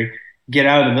military, get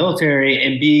out of the military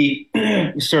and be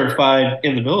certified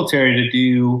in the military to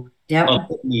do a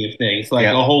litany of things, like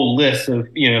a whole list of,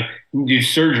 do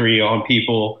surgery on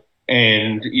people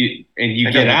and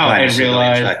you get out and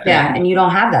realize. And you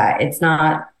don't have that. It's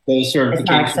not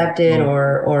accepted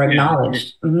or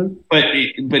acknowledged. But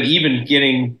even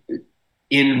getting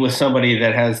in with somebody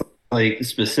that has like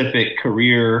specific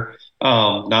career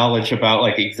knowledge about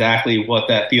like exactly what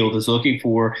that field is looking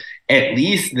for, at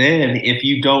least then if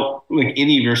you don't like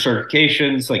any of your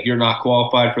certifications, like you're not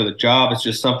qualified for the job, it's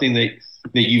just something that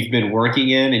you've been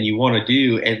working in and you want to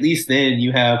do, at least then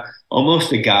you have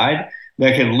almost a guide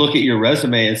that can look at your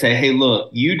resume and say, hey, look,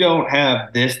 you don't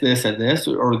have this, this, and this,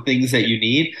 or things that you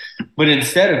need. But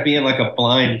instead of being like a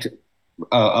blind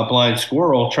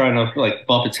squirrel trying to like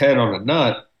bump its head on a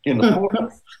nut in the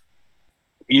forest,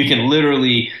 you can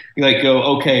literally like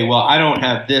go, okay, well, I don't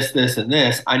have this, this, and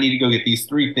this. I need to go get these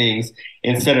three things,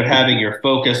 instead of having your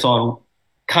focus on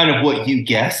kind of what you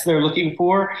guess they're looking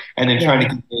for and then trying to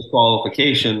get those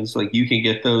qualifications. Like you can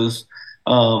get those,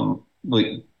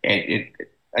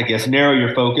 I guess, narrow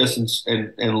your focus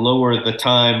and lower the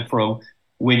time from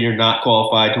when you're not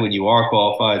qualified to when you are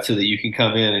qualified, so that you can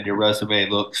come in and your resume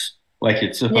looks like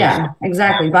it's supposed Yeah, to.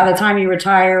 exactly. By the time you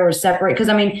retire or separate, because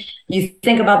I mean, you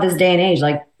think about this day and age,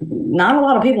 like not a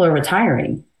lot of people are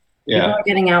retiring. People Yeah. are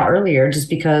getting out earlier just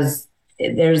because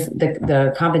there's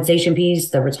the compensation piece,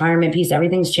 the retirement piece,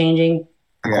 everything's changing.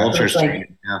 Culture's Like,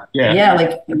 changing. Yeah. Yeah. yeah,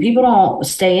 like people don't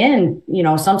stay in, you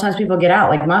know, sometimes people get out.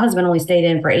 Like my husband only stayed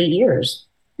in for 8 years,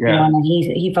 you know, Yeah. and then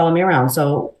he followed me around.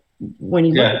 So when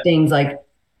you look Yeah. at things like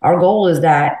our goal is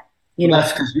that, you Well, know,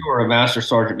 that's because you were a master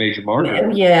sergeant major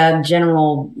martyr. yeah,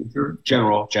 general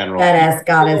General. badass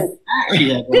goddess.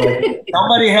 Actually,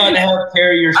 somebody had to help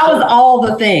carry your I was shoulders. all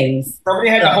the things. Somebody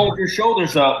had to So, hold your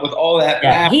shoulders up with all that.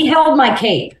 yeah, he held my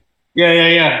cape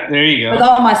Yeah. There you with go.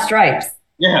 all my stripes.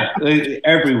 Yeah,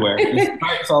 everywhere. There's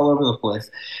stripes all over the place.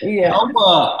 Yeah.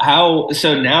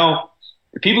 So now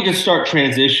people can start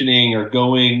transitioning or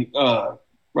going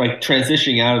like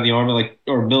transitioning out of the army, like,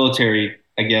 or military,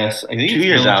 I guess. I think 2 it's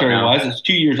years out military now. wise. It's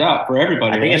 2 years out for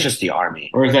everybody. I think right? it's just the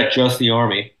Army. Or is that just the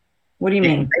army? What do you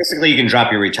mean? Basically, you can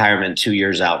drop your retirement 2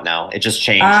 years out now. It just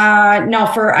changed. No, I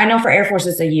know for Air Force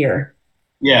it's a year.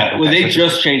 Yeah, well, they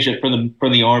just changed it for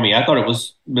the army. I thought it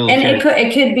was military. And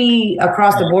it could be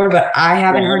across the board, but I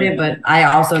haven't heard it. But I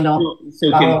also don't.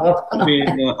 So follow up on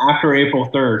that. after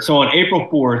April 3rd. So on April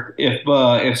 4th,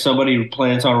 if somebody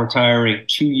plans on retiring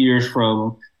 2 years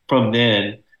from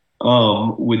then,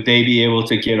 would they be able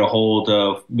to get a hold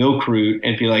of MilCruit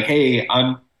and be like, hey,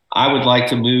 I would like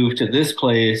to move to this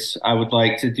place. I would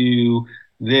like to do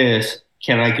this.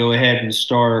 Can I go ahead and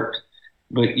start?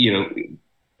 But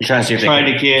You're trying to see if trying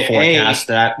they to can get forecast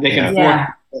that. They can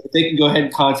they can go ahead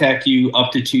and contact you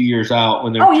up to 2 years out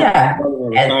when they're Oh yeah,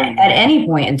 at any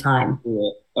point in time.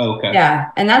 Okay. Yeah,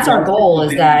 and that's our goal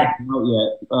is that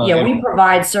yeah, we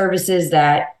provide services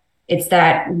that it's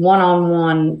that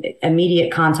one-on-one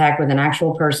immediate contact with an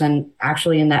actual person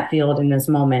actually in that field in this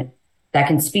moment that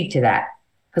can speak to that.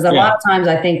 Because a lot of times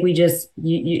I think we just,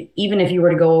 you, even if you were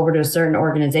to go over to a certain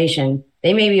organization,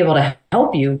 they may be able to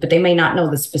help you, but they may not know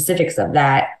the specifics of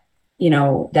that,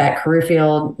 that career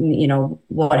field,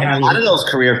 what have you. A lot of those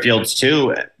career fields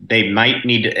too, they might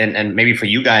need, and maybe for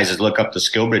you guys is look up the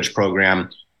SkillBridge program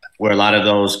where a lot of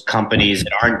those companies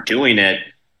that aren't doing it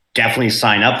definitely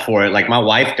sign up for it. Like my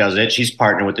wife does it. She's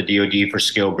partnered with the DoD for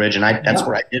SkillBridge, and that's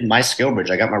where I did my SkillBridge.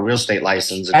 I got my real estate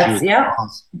license.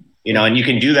 And you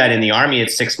can do that in the Army.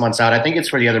 It's 6 months out. I think it's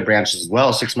for the other branches as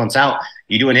well. 6 months out,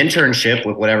 you do an internship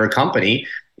with whatever company.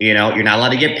 You're not allowed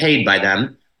to get paid by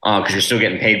them because you're still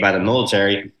getting paid by the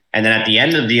military. And then at the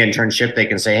end of the internship, they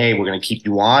can say, hey, we're going to keep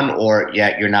you on, or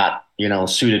you're not,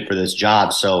 suited for this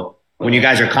job. So when you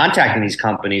guys are contacting these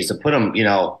companies to put them,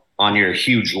 on your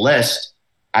huge list,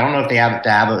 I don't know if they have to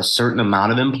have a certain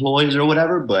amount of employees or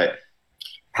whatever, but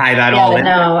tie that all in.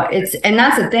 No, and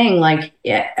that's the thing. Like,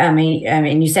 I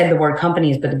mean, you said the word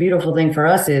companies, but the beautiful thing for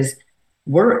us is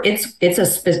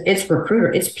it's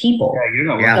recruiter, it's people.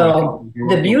 So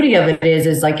the beauty of it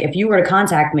is like if you were to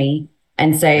contact me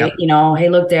and say, hey,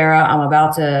 look, Dara, I'm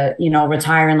about to,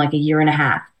 retire in like a year and a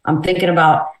half. I'm thinking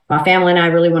about my family and I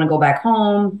really want to go back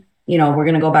home. We're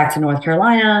going to go back to North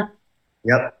Carolina.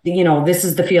 Yep. This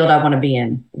is the field I want to be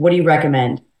in. What do you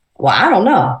recommend? Well, I don't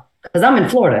know, because I'm in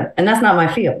Florida and that's not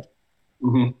my field.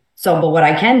 Mm-hmm. So, but what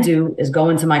I can do is go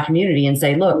into my community and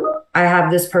say, look, I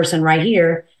have this person right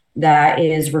here that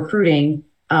is recruiting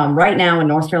right now in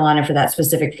North Carolina for that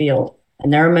specific field.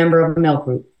 And they're a member of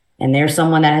MilCruit. And they're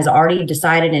someone that has already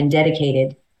decided and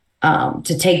dedicated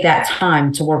to take that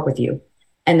time to work with you.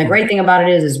 And the great thing about it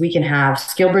is we can have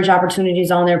SkillBridge opportunities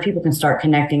on there. People can start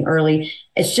connecting early.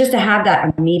 It's just to have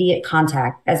that immediate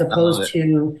contact as opposed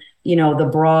to, the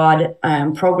broad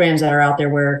programs that are out there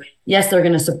where, yes, they're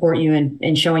going to support you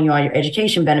in showing you all your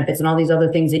education benefits and all these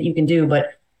other things that you can do.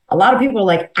 But a lot of people are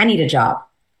like, I need a job.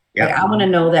 Yep. Like, I want to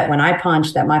know that when I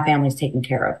punch that my family's taken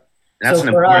care of. That's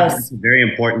that's a very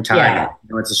important time. Yeah,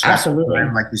 it's a stressful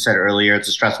time, like you said earlier. It's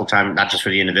a stressful time, not just for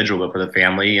the individual, but for the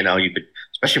family.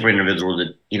 Especially for individuals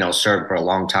that served for a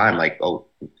long time.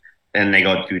 And they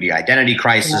go through the identity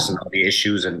crisis and all the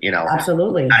issues, and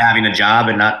absolutely not having a job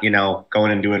and not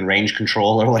going and doing range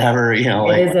control or whatever. It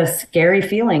is a scary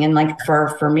feeling, and like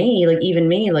for me, like even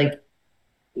me, like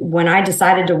when I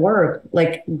decided to work,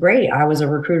 like great, I was a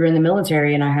recruiter in the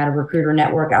military, and I had a recruiter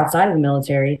network outside of the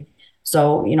military.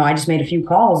 So, I just made a few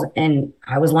calls and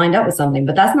I was lined up with something,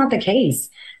 but that's not the case,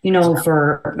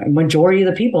 for majority of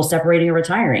the people separating or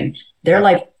retiring. They're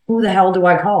like, who the hell do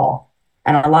I call?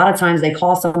 And a lot of times they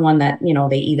call someone that,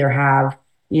 they either have,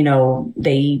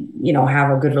 have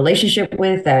a good relationship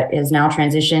with that is now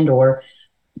transitioned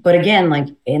but again, like,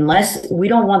 unless we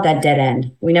don't want that dead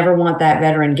end, we never want that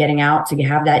veteran getting out to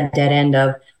have that dead end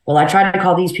of, well, I tried to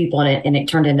call these people and it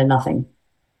turned into nothing.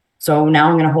 So now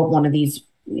I'm going to hope one of these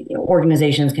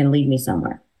organizations can lead me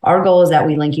somewhere. Our goal is that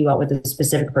we link you up with a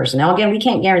specific person. Now, again, we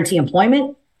can't guarantee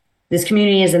employment. This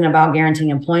community isn't about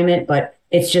guaranteeing employment, but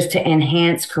it's just to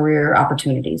enhance career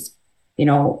opportunities,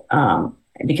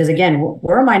 because again,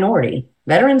 we're a minority.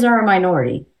 Veterans are a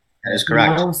minority. That is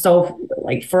correct. So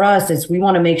like for us, we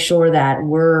want to make sure that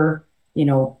we're,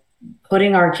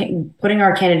 putting our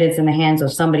candidates in the hands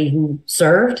of somebody who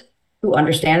served, who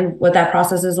understands what that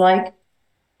process is like,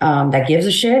 that gives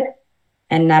a shit,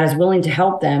 and that is willing to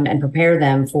help them and prepare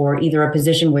them for either a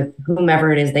position with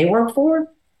whomever it is they work for,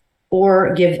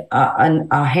 or give a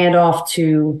handoff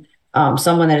to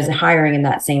someone that is hiring in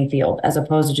that same field, as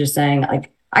opposed to just saying,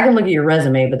 like, I can look at your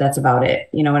resume, but that's about it.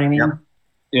 You know what I mean? Yep.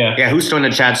 Yeah. Yeah. Husto in the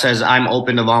chat says, I'm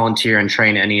open to volunteer and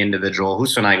train any individual.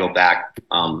 Husto and I go back,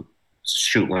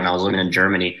 when I was living in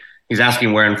Germany. He's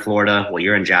asking where in Florida. Well,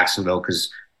 you're in Jacksonville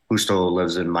because Husto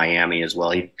lives in Miami as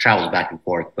well. He travels back and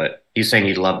forth, but he's saying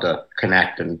he'd love to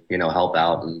connect and, help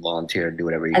out and volunteer and do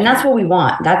whatever he can. And that's what we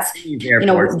want. That's,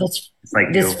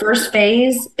 this first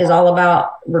phase is all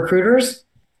about recruiters.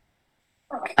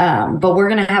 But we're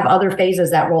going to have other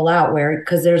phases that roll out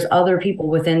because there's other people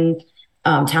within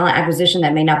talent acquisition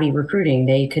that may not be recruiting.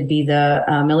 They could be the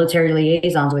military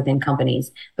liaisons within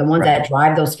companies, the ones that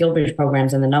drive those skill bridge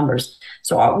programs and the numbers.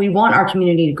 So we want our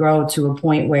community to grow to a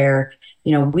point where,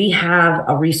 we have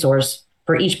a resource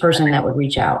for each person that would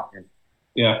reach out.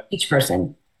 Yeah. Each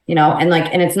person,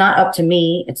 and it's not up to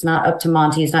me. It's not up to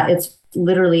Monty. It's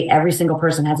literally every single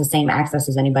person has the same access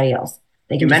as anybody else.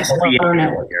 They can just go on our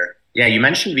network. Yeah, you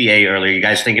mentioned VA earlier. You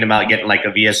guys thinking about getting like a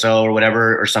VSO or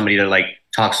whatever, or somebody to like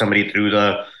talk somebody through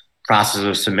the process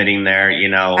of submitting their,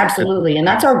 Absolutely. And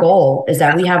that's our goal, is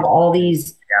that we have all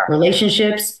these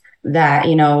relationships that,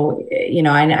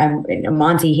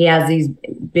 Monty, he has these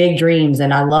big dreams,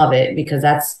 and I love it because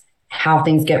that's how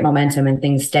things get momentum and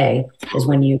things stay, is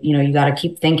when you got to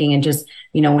keep thinking, and just,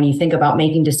 when you think about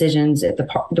making decisions at the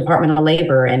Department of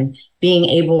Labor and being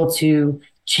able to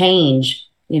change,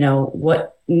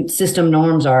 what system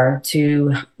norms are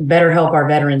to better help our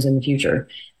veterans in the future.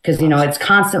 Because, it's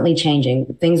constantly changing.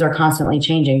 Things are constantly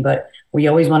changing, but we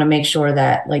always want to make sure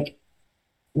that, like,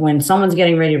 when someone's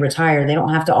getting ready to retire, they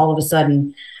don't have to all of a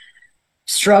sudden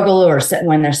struggle, or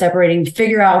when they're separating,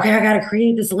 figure out, okay, I got to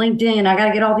create this LinkedIn. I got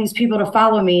to get all these people to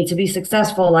follow me to be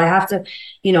successful. I have to,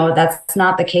 that's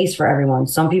not the case for everyone.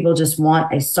 Some people just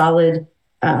want a solid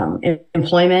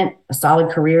employment, a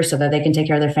solid career, so that they can take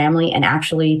care of their family and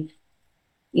actually,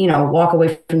 walk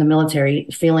away from the military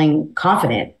feeling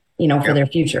confident, for their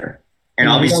future. And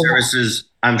all these services,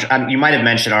 you might have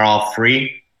mentioned, are all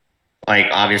free. Like,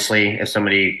 obviously, if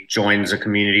somebody joins a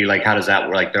community, like, how does that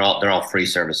work? Like, they're all free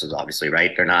services, obviously, right?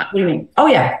 They're not. What do you mean? Oh,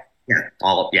 yeah.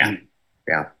 Yeah.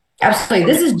 Yeah.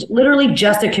 Absolutely. This is literally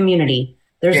just a community.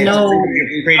 There's no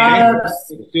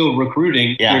products. Still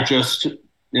recruiting. Yeah. You're just,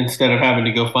 instead of having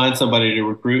to go find somebody to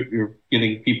recruit, you're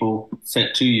getting people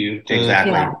sent to you.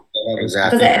 Exactly. Yeah.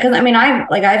 Exactly. Because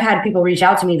I've had people reach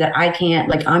out to me that I can't,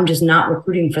 like, I'm just not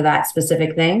recruiting for that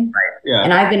specific thing. Right. Yeah.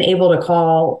 And I've been able to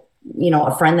call,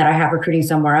 a friend that I have recruiting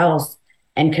somewhere else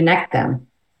and connect them.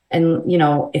 And,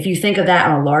 if you think of that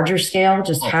on a larger scale,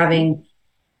 just having,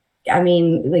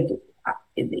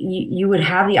 you would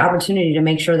have the opportunity to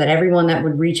make sure that everyone that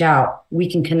would reach out, we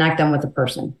can connect them with a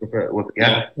person.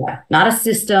 Yeah. Not a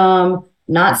system,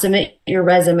 not submit your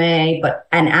resume, but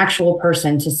an actual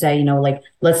person to say,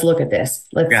 let's look at this.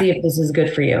 Let's see if this is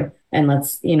good for you. And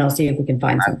let's, see if we can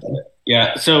find something.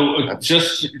 Yeah. So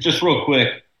just real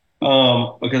quick,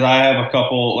 because I have a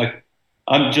couple, like,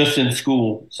 I'm just in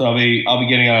school, so I'll be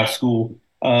getting out of school.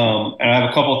 And I have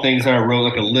a couple of things that I wrote,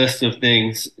 like a list of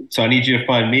things. So I need you to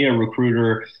find me a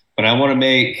recruiter, but I want to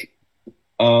make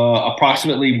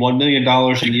approximately $1 million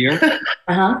a year.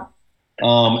 Uh-huh.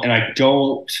 And I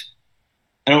don't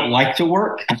like to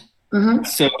work. Mm-hmm.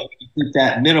 So keep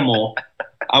that minimal.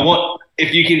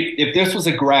 If this was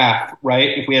a graph,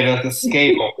 right? If we had like a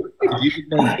scale, if you could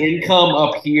make income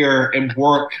up here and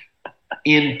work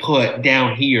input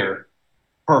down here,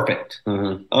 perfect.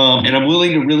 Mm-hmm. And I'm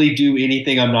willing to really do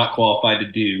anything I'm not qualified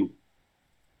to do.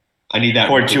 I need that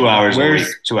for 2 hours a week.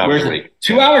 2 hours a week.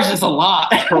 2 hours is a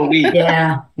lot per week.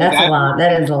 Yeah, that's a lot.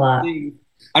 That is a lot.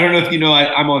 I don't know if you know,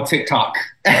 I'm on TikTok.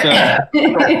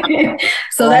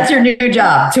 So that's your new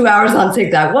job, 2 hours on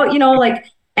TikTok. Well,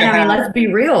 let's be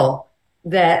real,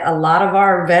 that a lot of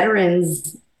our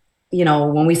veterans,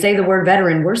 when we say the word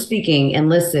veteran, we're speaking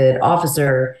enlisted,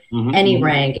 officer, any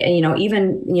rank, and,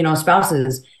 even,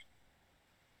 spouses.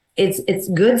 It's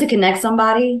good to connect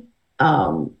somebody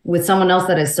with someone else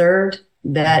that has served,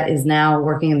 that is now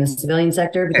working in the civilian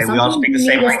sector, because we all speak the sometimes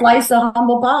you same need a slice of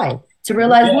humble pie. to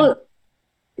realize, look,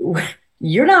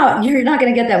 you're not going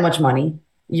to get that much money.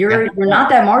 You're not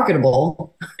that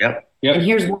marketable. Yep. And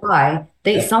here's why.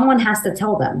 Someone has to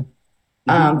tell them.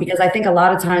 Because I think a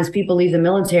lot of times people leave the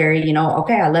military,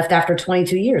 okay, I left after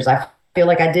 22 years. I feel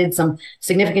like I did some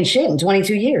significant shit in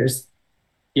 22 years.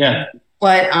 Yeah.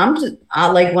 But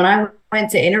like when I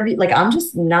went to interview, like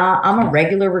I'm a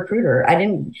regular recruiter. I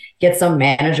didn't get some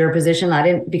manager position.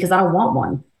 Because I don't want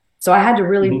one. So I had to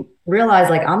really realize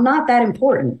like, I'm not that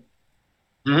important.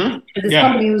 This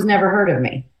company who's never heard of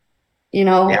me.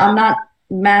 I'm not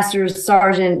master,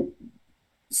 sergeant,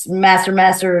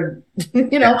 master,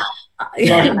 general.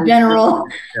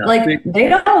 Like they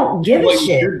don't give a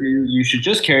shit. You should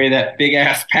just carry that big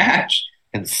ass patch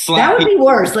and slap. That would be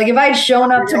worse. Like if I'd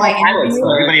shown up to my interview.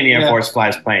 Everybody in the Air Force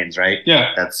flies planes, right?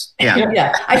 Yeah.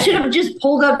 Yeah. I should have just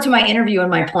pulled up to my interview in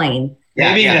my plane.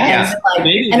 Maybe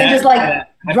and then just like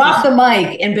drop the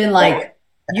mic and been like,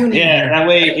 you need me. That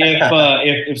way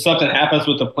if something happens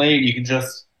with the plane, you can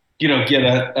just get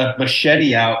a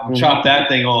machete out and chop that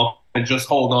thing off and just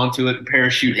hold on to it and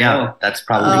parachute down. That's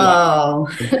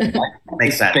probably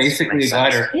makes sense. Basically a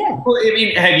glider. Yeah. Well, I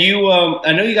mean, have you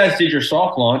I know you guys did your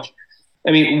soft launch.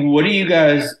 I mean, what do you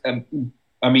guys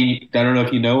I mean, I don't know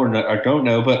if you know or don't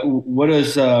know, but what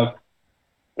is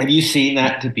have you seen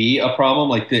that to be a problem,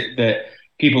 like that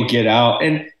people get out?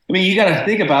 And I mean, you got to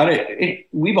think about it.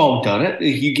 We've all done it.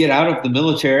 You get out of the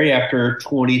military after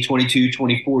 20, 22,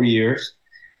 24 years.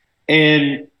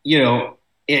 And,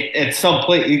 at some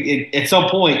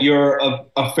point, you're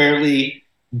a fairly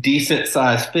decent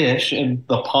sized fish in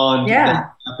the pond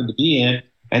that you happen to be in.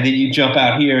 And then you jump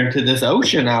out here into this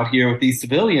ocean out here with these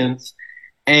civilians.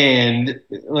 And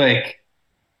like,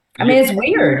 I mean, it's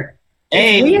weird.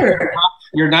 It's weird.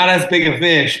 You're not as big a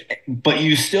fish, but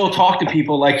you still talk to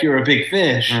people like you're a big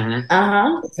fish. It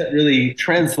doesn't really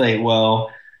translate well.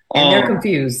 And they're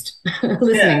confused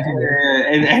listening to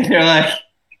it. And they're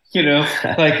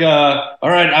like, all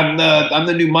right, I'm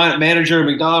the new manager of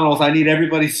McDonald's. I need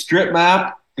everybody's strip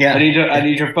map. Yeah. I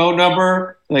need your phone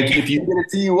number. Like if you get a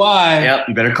TUI,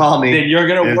 you better call me. Then you're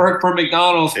gonna work for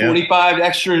McDonald's. 45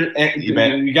 extra.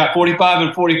 You got 45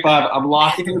 and 45. I'm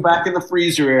locking you back in the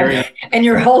freezer area. And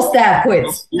your whole staff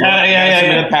quits.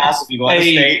 Yeah. Pass if you go out of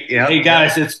state. Hey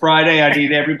guys, it's Friday. I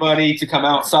need everybody to come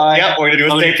outside. Yep, we're gonna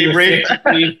do a safety brief.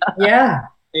 Yeah.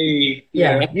 Hey,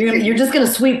 You're just gonna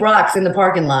sweep rocks in the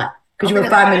parking lot because you were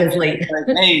 5 minutes late.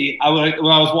 Hey,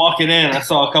 when I was walking in, I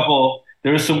saw a couple.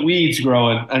 There was some weeds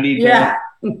growing. I need to.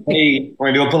 Hey, we're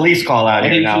gonna do a police call out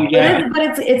here now.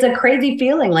 But it's a crazy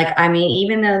feeling. Like I mean,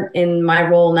 even in my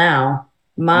role now,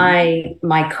 my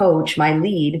coach, my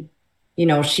lead,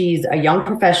 she's a young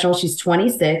professional. She's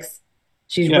 26.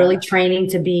 She's really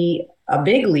training to be a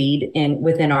big lead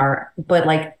within our. But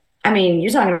like, I mean,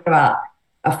 you're talking about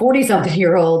a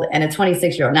 40-something-year-old and a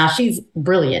 26-year-old. Now she's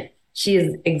brilliant. She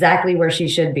is exactly where she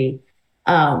should be.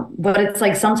 But it's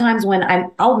like sometimes when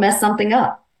I'll mess something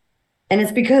up. And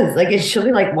it's because like she'll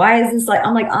be like, why is this like?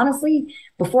 I'm like, honestly,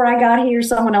 before I got here,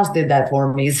 someone else did that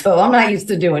for me. So I'm not used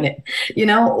to doing it,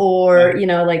 or,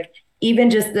 like even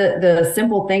just the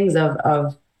simple things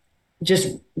of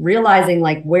just realizing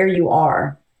like where you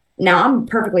are. Now I'm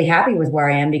perfectly happy with where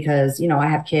I am because, I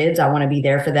have kids. I want to be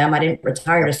there for them. I didn't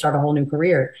retire to start a whole new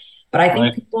career. But I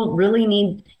think people really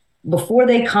need, before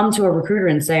they come to a recruiter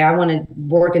and say, I want to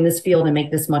work in this field and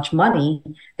make this much money,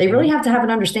 they really have to have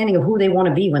an understanding of who they want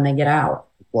to be when they get out.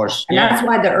 Of course. And that's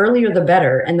why the earlier the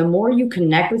better. And the more you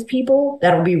connect with people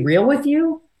that'll be real with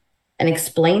you and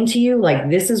explain to you, like,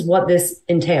 this is what this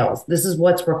entails. This is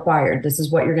what's required. This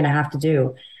is what you're going to have to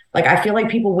do. Like, I feel like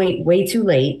people wait way too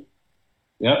late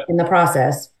in the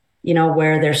process,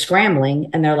 where they're scrambling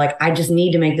and they're like, I just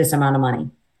need to make this amount of money.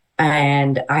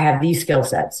 And I have these skill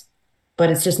sets. But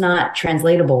it's just not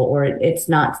translatable, or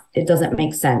it doesn't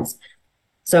make sense.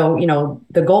 So,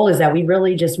 the goal is that we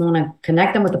really just want to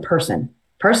connect them with a person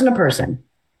to person,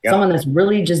 someone that's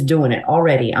really just doing it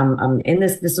already. I'm in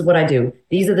this. This is what I do.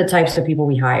 These are the types of people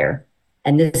we hire.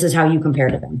 And this is how you compare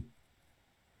to them.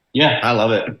 Yeah. I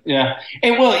love it. Yeah.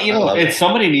 And well,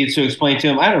 somebody needs to explain to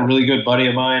him. I had a really good buddy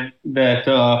of mine that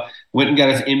went and got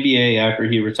his MBA after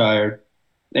he retired.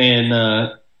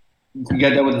 And, he got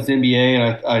done with his MBA,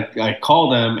 and I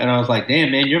called him, and I was like, "Damn,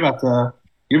 man, you're about to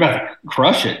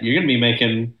crush it. You're gonna be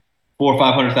making $400,000 or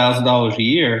 $500,000 a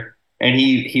year." And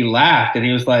he laughed, and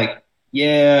he was like,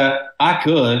 "Yeah, I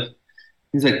could."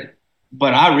 He's like,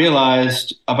 "But I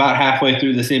realized about halfway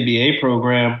through this MBA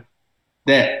program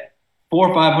that $400,000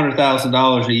 or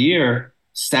 $500,000 a year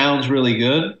sounds really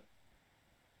good,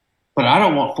 but I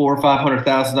don't want $400,000 or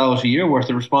 $500,000 a year worth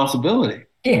of responsibility."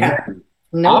 Yeah.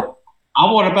 No.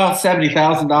 I want about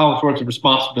 $70,000 worth of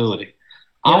responsibility.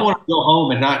 Yeah. I want to go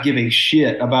home and not give a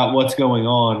shit about what's going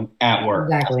on at work.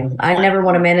 Exactly. I never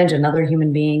want to manage another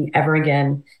human being ever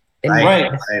again.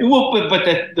 Right. Well, but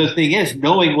the thing is,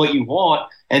 knowing what you want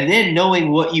and then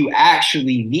knowing what you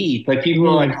actually need. Like people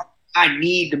are like, I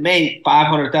need to make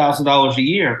 $500,000 a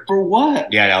year for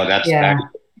what? Yeah, no, that's Yeah.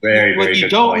 very, very What you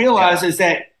good don't point. realize is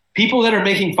that people that are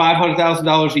making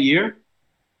 $500,000 a year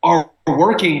are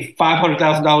working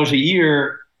 $500,000 a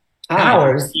year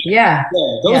Hours. Yeah.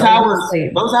 Those Yeah, hours,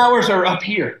 sleep. those hours are up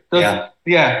here. Yeah.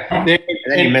 And then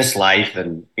you miss life,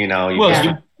 and you know, you well, miss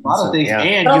a lot of things,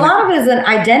 and But a you lot of it is an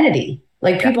identity.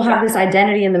 Like people have this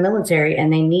identity in the military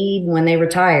and they need, when they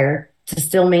retire, to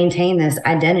still maintain this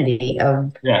identity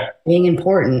of being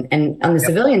important. And on the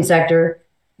civilian sector,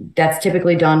 that's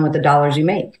typically done with the dollars you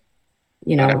make.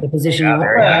 You know, the position you hold.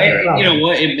 Well, you know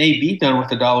what? It may be done with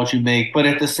the dollars you make, but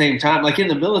at the same time, like in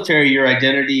the military, your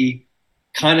identity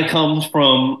kind of comes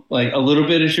from like a little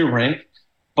bit is your rank,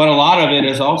 but a lot of it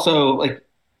is also like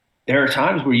there are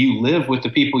times where you live with the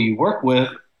people you work with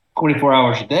 24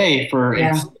 hours a day for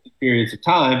extended periods of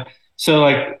time. So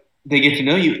like they get to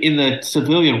know you in the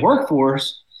civilian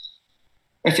workforce.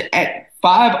 At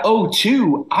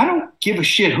 5:02, I don't give a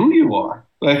shit who you are.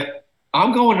 Like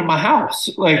I'm going to my house.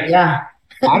 Like I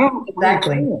don't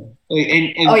exactly. And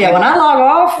when I log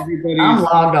off, I'm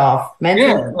logged off.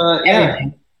 Mentally,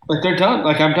 everything. Like they're done.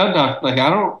 Like I'm done. Like I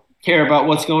don't care about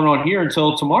what's going on here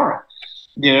until tomorrow.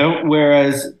 You know,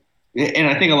 whereas, and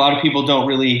I think a lot of people don't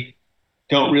really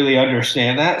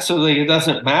understand that. So like it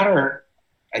doesn't matter.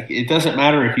 It doesn't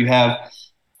matter if you have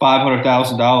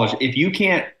 $500,000. If you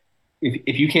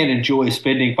can't enjoy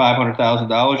spending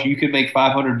 $500,000, you can make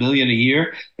 $500 million a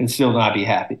year and still not be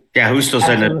happy. Yeah, who's still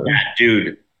saying that,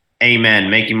 dude? Amen.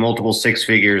 Making multiple six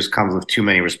figures comes with too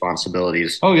many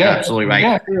responsibilities. Oh yeah, absolutely right.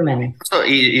 Yeah, too many. So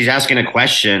he's asking a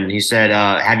question. He said,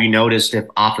 "Have you noticed if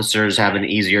officers have an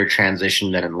easier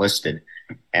transition than enlisted?"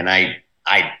 And I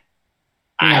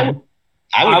would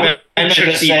venture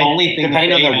to say,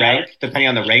 depending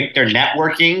on the rank, their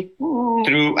networking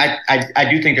through. I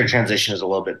do think their transition is a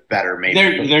little bit better.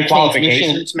 Maybe their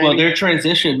qualifications. Well, their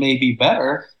transition may be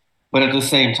better, but at the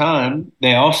same time,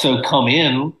 they also come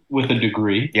in with a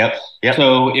degree. Yep.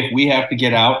 So if we have to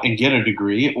get out and get a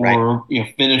degree, or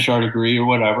finish our degree or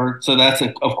whatever, so that's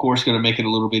of course going to make it a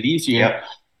little bit easier. Yep.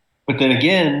 But then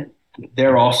again,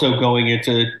 they're also going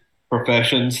into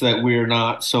professions that we're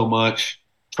not so much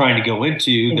trying to go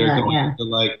into. They're going into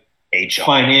like HR,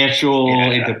 financial,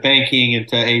 into banking,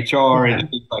 into HR, and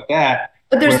things like that.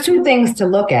 But there's two things to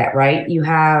look at, right? You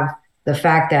have the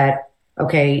fact that,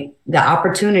 okay, the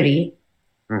opportunity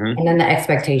and then the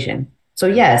expectation. So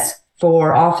yes,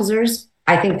 for officers,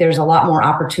 I think there's a lot more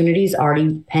opportunities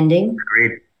already pending.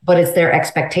 Agreed. But it's their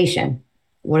expectation.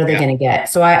 What are they going to get?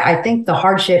 So I think the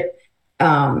hardship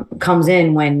comes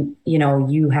in when,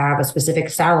 you have a specific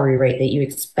salary rate that you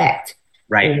expect.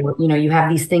 Right. Or, you have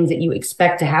these things that you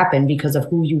expect to happen because of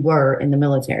who you were in the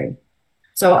military.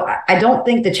 So I don't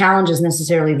think the challenge is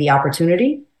necessarily the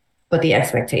opportunity, but the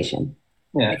expectation.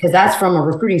 Yeah. Because that's from a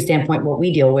recruiting standpoint, what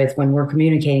we deal with when we're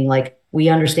communicating, like, we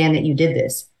understand that you did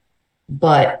this.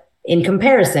 But in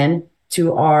comparison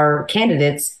to our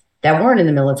candidates that weren't in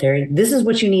the military, this is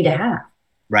what you need to have.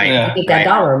 Right. To get that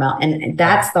dollar amount. And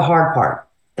that's the hard part.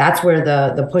 That's where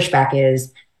the pushback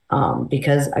is.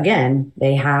 Because again,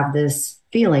 they have this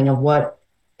feeling of what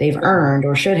they've earned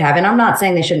or should have. And I'm not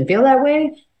saying they shouldn't feel that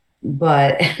way,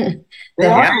 but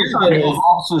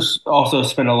also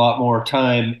spend a lot more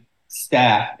time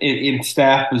in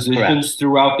staff positions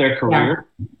throughout their career.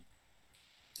 Yeah.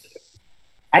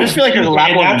 I just feel like there's a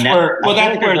lot more.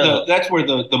 That's where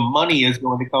the money is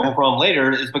going to come from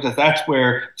later, is because that's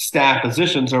where staff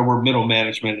positions are, where middle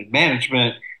management and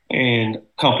management and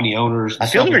company owners. I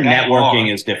feel their networking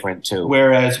is different too.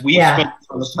 Whereas we spend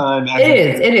the time.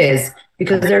 It is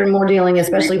because they're more dealing,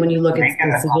 especially when you look at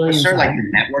the civilian side. Like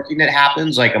the networking that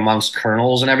happens, like amongst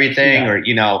colonels and everything, or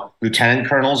lieutenant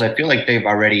colonels. I feel like they've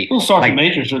already. Well, sergeant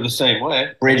majors are the same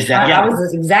way. Bridge that. I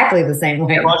was exactly the same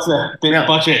way. A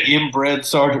bunch of inbred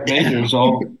sergeant majors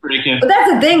all freaking. But that's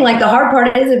the thing. Like the hard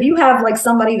part is if you have like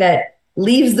somebody that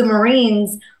leaves the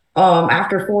Marines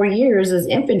after 4 years as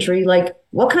infantry, like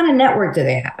what kind of network do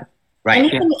they have?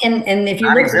 Right. And if you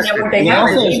look at the network they have,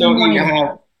 they don't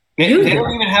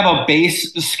even have a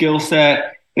base skill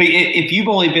set. If you've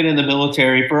only been in the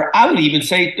military for, I would even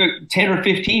say 10 or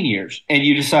 15 years, and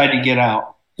you decide to get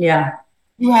out. Yeah.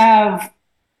 You have,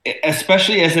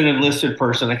 especially as an enlisted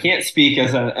person, I can't speak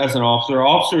as an officer.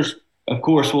 Officers, of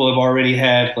course, will have already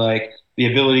had like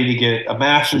the ability to get a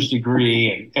master's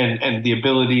degree and the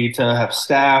ability to have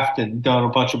staffed and done a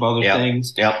bunch of other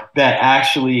things that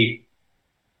actually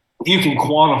you can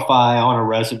quantify on a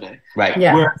resume. Right.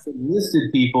 Yeah. Whereas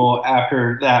enlisted people,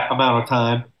 after that amount of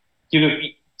time,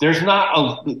 there's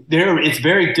not it's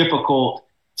very difficult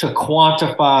to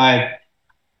quantify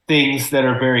things that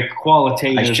are very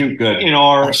qualitative. I shoot good.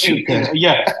 I shoot good.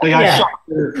 I shot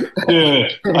good. Yeah.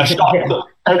 I shot good.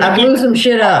 I blew some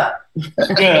shit up.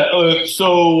 I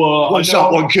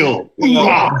shot, one kill.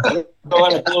 I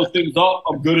blow things up.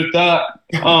 I'm good at that.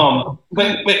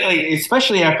 But like,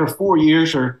 especially after 4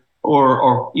 years or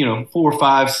 4,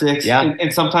 5, 6,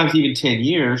 and sometimes even 10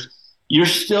 years, you're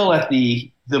still at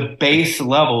the base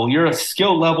level. You're a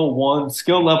skill level 1,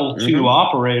 skill level 2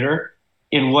 operator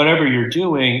in whatever you're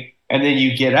doing, and then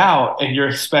you get out and you're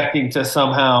expecting to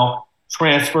somehow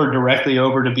transfer directly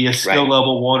over to be a skill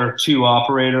level 1 or 2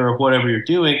 operator of whatever you're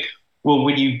doing. Well,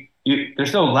 when you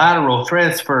there's no lateral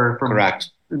transfer from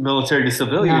military to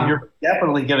civilian, you're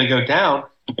definitely going to go down.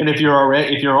 And if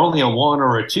you're only a 1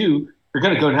 or a 2, you're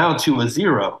going to go down to a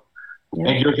 0,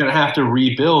 and you're going to have to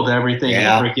rebuild everything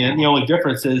over again. The only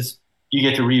difference is you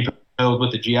get to rebuild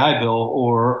with the GI Bill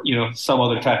or some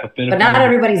other type of benefit. But not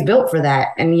everybody's built for that.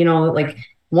 And like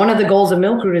one of the goals of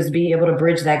MilCruit is to be able to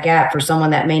bridge that gap for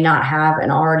someone that may not have an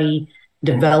already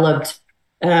developed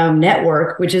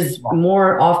network, which is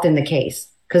more often the case.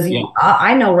 Because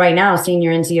I know right now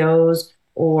senior NCOs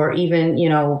or even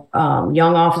young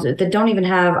officers that don't even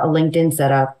have a LinkedIn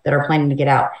setup that are planning to get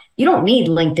out. You don't need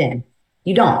LinkedIn.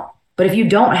 You don't. But if you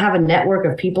don't have a network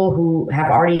of people who have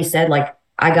already said, like,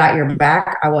 I got your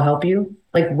back, I will help you,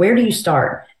 like, where do you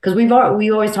start? Because we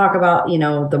always talk about,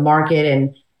 the market,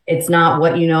 and it's not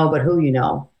what you know, but who you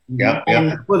know.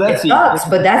 And well, it sucks,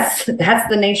 but that's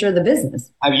the nature of the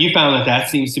business. Have you found that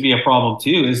seems to be a problem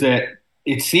too? Is that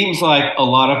it seems like a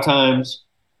lot of times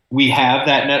we have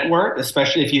that network,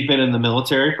 especially if you've been in the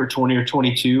military for 20 or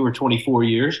 22 or 24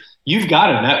 years, you've got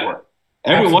a network.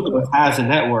 Every one of us has a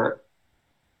network.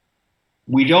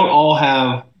 We don't all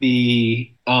have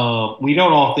we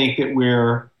don't all think that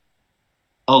we're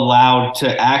allowed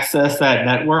to access that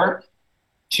network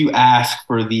to ask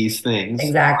for these things.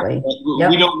 Exactly.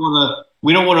 We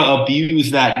don't want to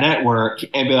abuse that network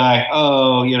and be like,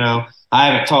 I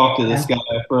haven't talked to this guy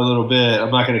for a little bit.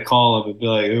 I'm not going to call him and be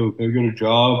like, oh, can I get a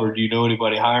job, or do you know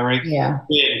anybody hiring? Yeah.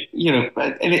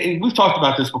 And we've talked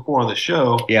about this before on the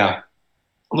show. Yeah.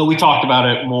 But we talked about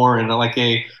it more in like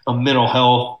a mental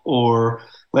health, or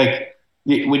like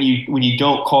when you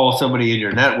don't call somebody in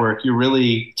your network, you're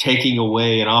really taking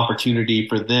away an opportunity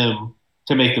for them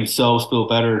to make themselves feel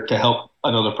better, to help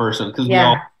another person, because we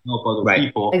all help other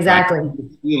people. Exactly.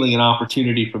 Stealing an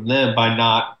opportunity from them by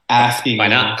not asking, by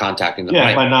not contacting them.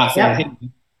 By not saying, hey,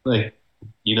 like,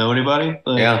 you know anybody?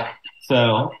 Like,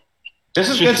 so this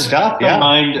is good stuff.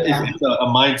 It's a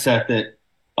mindset that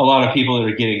a lot of people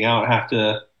that are getting out have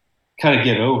to kind of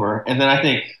get over. And then I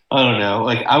think, I don't know,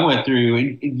 like I went through,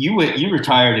 and you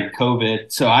retired in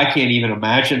COVID, so I can't even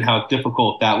imagine how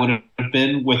difficult that would have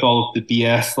been with all of the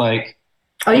BS.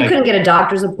 You couldn't get a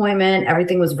doctor's appointment.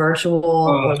 Everything was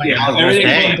virtual.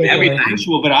 Everything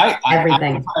virtual. But I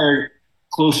retired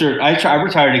closer. I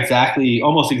retired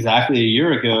almost exactly a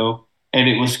year ago, and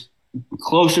it was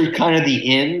closer, kind of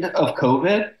the end of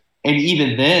COVID. And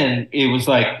even then, it was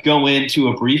like go into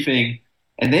a briefing,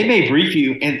 and they may brief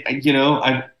you. And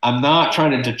I'm not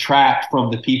trying to detract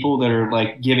from the people that are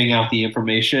like giving out the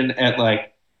information at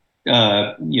like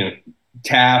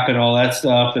TAP and all that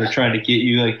stuff that are trying to get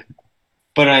you like.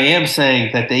 But I am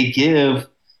saying that they give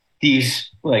these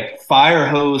like fire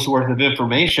hose worth of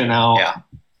information out.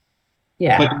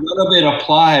 Yeah. But none of it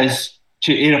applies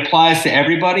to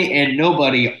everybody and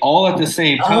nobody all at the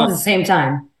same time. All at the same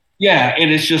time. Yeah.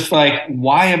 And it's just like,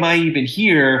 why am I even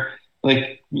here?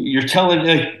 Like you're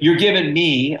giving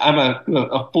me, I'm a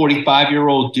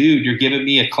 45-year-old dude. You're giving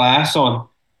me a class on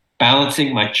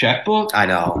balancing my checkbook. I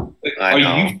know. Are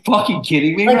you fucking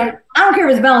kidding me? Like, I don't care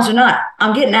if it's balanced or not.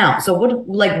 I'm getting out. So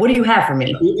what do you have for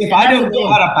me? If I don't know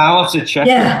how to balance a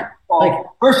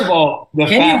checkbook, first of all,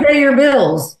 can you pay your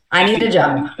bills? I need a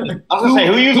job. I was gonna say,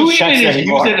 who uses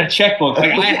using a checkbook?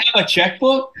 Like, I have a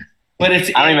checkbook, but it's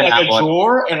in like a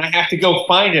drawer, and I have to go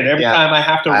find it every time I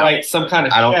have to write some kind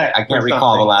of check. I can't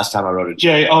recall the last time I wrote a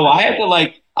check. I had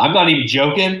to I'm not even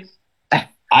joking.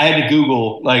 I had to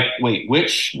Google,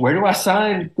 where do I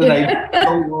sign? Because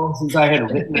so long since I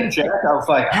had written a check. I was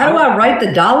like, how do I write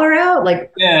the dollar out?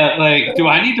 Do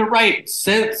I need to write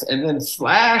cents and then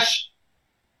slash?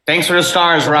 Thanks for the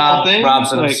stars, Rob. Rob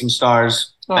sent us some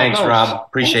stars. Thanks, Rob.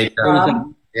 Appreciate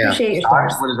that. Yeah. Appreciate your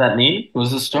stars. What does that mean? What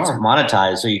was the It's star?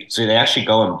 monetized. So they actually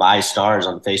go and buy stars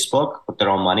on Facebook with their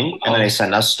own money, and then they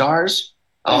send us stars.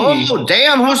 Oh,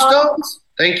 damn! Who's those?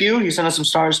 Thank you. You sent us some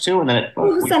stars too, and then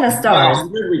Who sent us stars?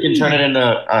 we can turn it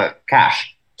into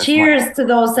cash. That's Cheers money. to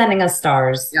those sending us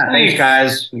stars. Yeah, thanks,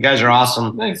 guys. You guys are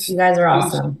awesome. Thanks. You guys are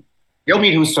awesome. You'll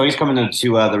meet Husto. He's coming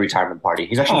to the retirement party.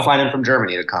 He's actually flying in from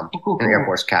Germany to come. Cool. In the Air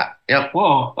Force Cat. Yep.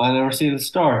 Whoa, I never seen the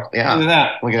star. Yeah. Look at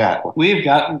that. Look at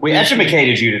that. We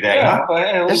educated you today, huh?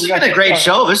 But, This has been a great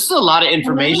show. This is a lot of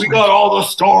information. We got all the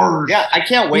stars. Yeah, I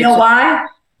can't wait You know to why?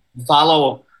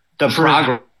 follow the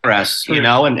progress, you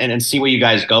know, and see where you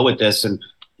guys go with this. And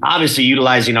obviously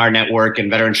utilizing our network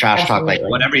and Veteran Trash Talk, like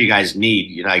whatever you guys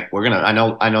need, you know, like we're gonna.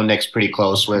 I know Nick's pretty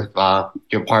close with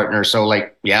your partner, so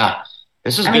like, yeah,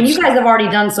 this is. I mean, you guys have already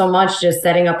done so much just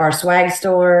setting up our swag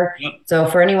store. Yep. So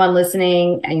for anyone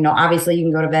listening, you know, obviously you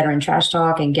can go to Veteran Trash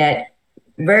Talk and get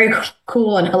very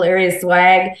cool and hilarious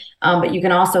swag. But you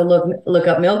can also look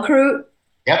up MilCruit.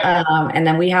 Yep. And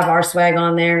then we have our swag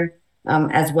on there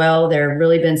as well. They're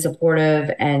really been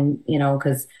supportive, and you know,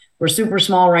 because we're super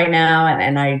small right now,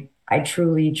 and I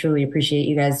truly appreciate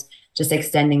you guys just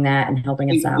extending that and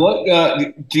helping us out.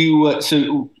 What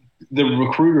so the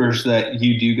recruiters that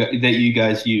you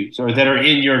guys use or that are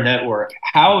in your network?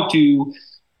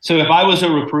 So if I was a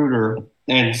recruiter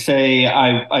and say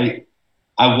I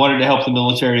wanted to help the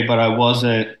military, but I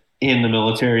wasn't in the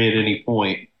military at any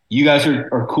point, you guys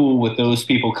are cool with those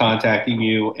people contacting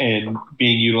you and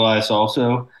being utilized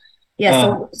also?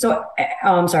 Yeah. So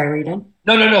I'm sorry, were you done?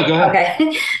 No, go ahead.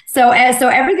 Okay. So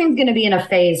everything's going to be in a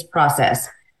phased process.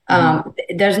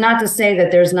 There's not to say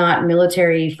that there's not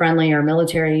military friendly or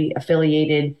military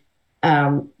affiliated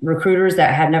recruiters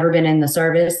that have never been in the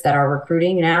service that are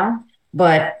recruiting now.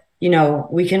 But, you know,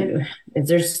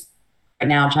 there's right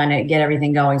now trying to get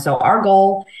everything going. So our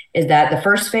goal is that the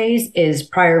first phase is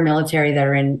prior military that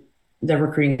are in the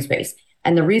recruiting space.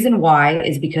 And the reason why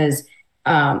is because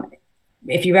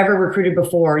if you've ever recruited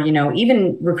before, you know,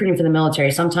 even recruiting for the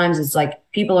military, sometimes it's like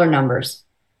people are numbers.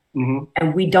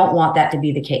 And we don't want that to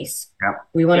be the case. Yep.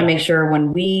 We want to make sure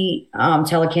when we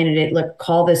tell a candidate, look,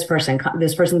 call this person,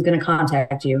 this person's going to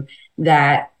contact you,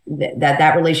 that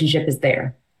relationship is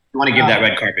there. You want to give that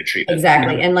red carpet treatment.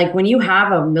 Exactly. And like when you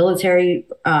have a military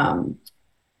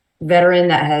veteran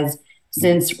that has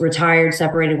since retired,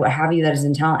 separated, what have you, that is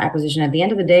in talent acquisition, at the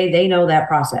end of the day, they know that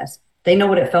process. They know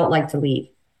what it felt like to leave.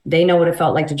 They know what it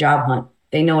felt like to job hunt.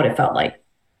 They know what it felt like.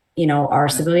 You know, our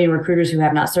civilian recruiters who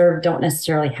have not served don't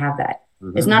necessarily have that.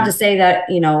 It's not to say that,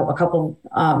 you know, a couple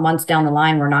months down the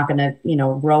line, we're not going to, you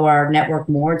know, grow our network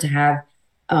more to have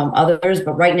others.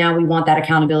 But right now we want that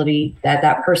accountability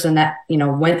that person that, you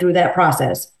know, went through that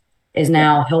process is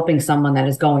now helping someone that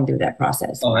is going through that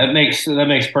process. Oh, that makes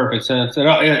perfect sense.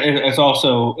 It's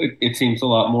also, it seems a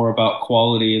lot more about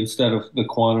quality instead of the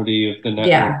quantity of the network.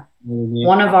 Yeah.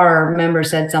 One of our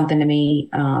members said something to me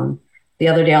the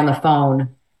other day on the phone,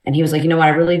 and he was like, you know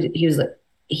what, he was like,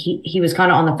 he was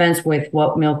kind of on the fence with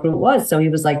what MilCruit was. So he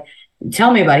was like,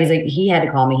 tell me about it. He's like, he had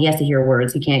to call me. He has to hear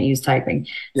words. He can't use typing.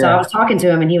 So I was talking to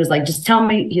him and he was like, just tell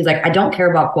me. He's like, I don't care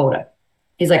about quota.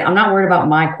 He's like, I'm not worried about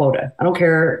my quota. I don't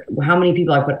care how many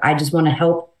people I put. I just want to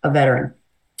help a veteran.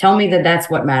 Tell me that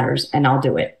that's what matters and I'll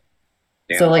do it.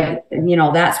 Damn. So like, you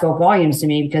know, that spoke volumes to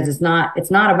me because it's not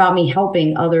about me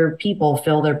helping other people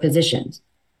fill their positions.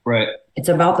 Right. It's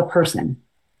about the person,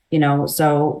 you know?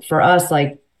 So for us,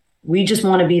 like, we just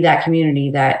want to be that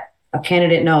community that a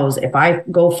candidate knows if I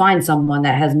go find someone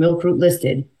that has MilCruit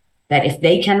listed, that if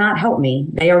they cannot help me,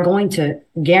 they are going to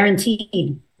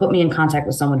guaranteed put me in contact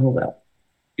with someone who will.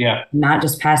 Yeah. Not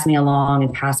just pass me along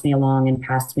and pass me along and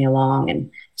pass me along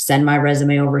and send my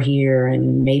resume over here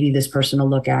and maybe this person will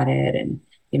look at it. And,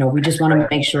 you know, we just want to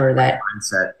make sure that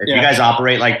mindset. If you guys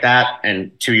operate like that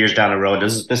and 2 years down the road,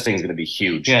 this thing's going to be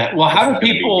huge. Yeah. Well, how do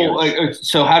people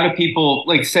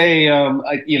like say,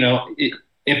 you know,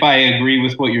 if I agree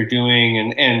with what you're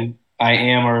doing and I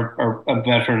am or a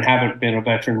veteran, haven't been a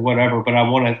veteran, whatever, but I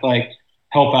want to like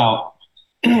help out,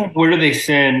 where do they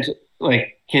send,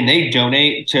 like, can they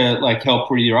donate to like help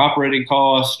with your operating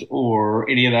cost or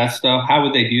any of that stuff? How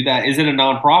would they do that? Is it a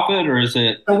nonprofit or is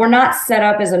it? So we're not set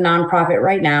up as a nonprofit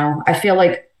right now. I feel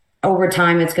like over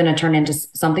time it's going to turn into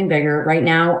something bigger. Right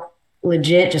now,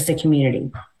 legit, just a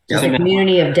community, just a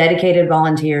community of dedicated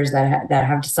volunteers that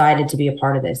have decided to be a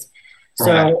part of this.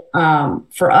 So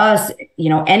for us, you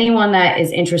know, anyone that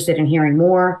is interested in hearing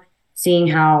more, seeing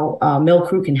how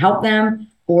MilCruit can help them,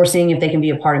 or seeing if they can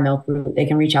be a part of MilCruit, they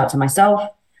can reach out to myself,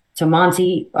 to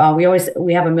Monty. We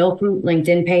have a MilCruit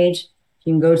LinkedIn page.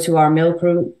 You can go to our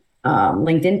MilCruit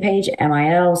LinkedIn page,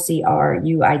 MilCruit.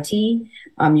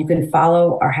 You can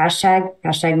follow our hashtag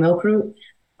MilCruit,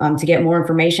 to get more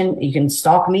information. You can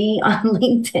stalk me on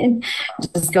LinkedIn.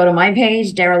 Just go to my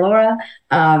page, Dara Laura,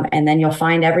 and then you'll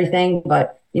find everything.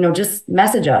 But, just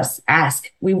message us, ask.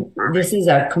 This is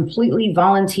a completely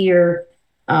volunteer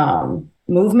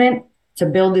movement to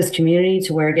build this community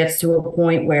to where it gets to a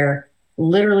point where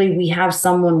literally we have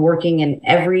someone working in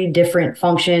every different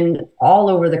function all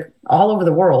over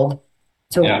the world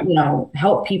to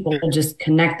help people, just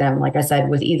connect them, like I said,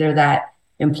 with either that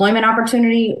employment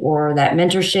opportunity or that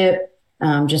mentorship,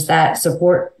 just that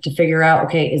support to figure out,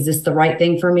 okay, is this the right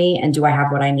thing for me, and do I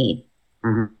have what I need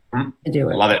to do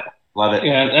it? Love it.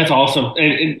 Yeah, that's awesome.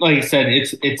 And like I said,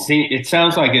 it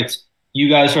sounds like you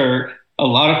guys are a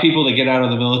lot of people that get out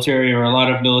of the military, or a lot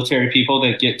of military people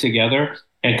that get together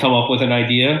and come up with an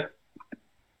idea,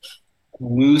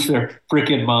 lose their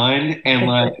freaking mind, and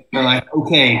they're like,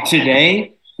 okay,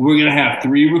 today we're gonna have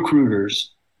 3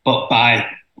 recruiters, but by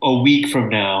a week from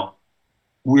now,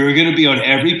 we're gonna be on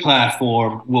every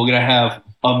platform. We're gonna have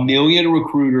 1 million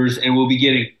recruiters, and we'll be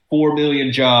getting 4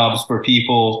 million jobs for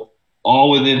people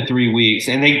all within 3 weeks.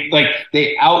 And they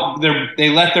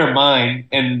let their mind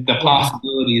and the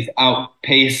possibilities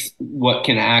outpace what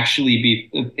can actually be.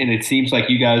 And it seems like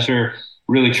you guys are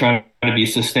really trying to be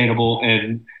sustainable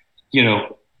and,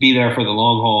 be there for the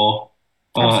long haul.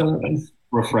 Absolutely.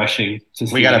 Refreshing to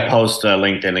see. We got to post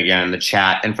LinkedIn again in the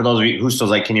chat. And for those of you,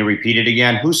 Husto's like, can you repeat it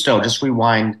again? Husto, just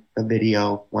rewind the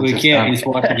video. We can't. He's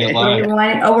watching it live.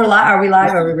 Oh, we're live. Are we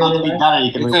live? Are we really live?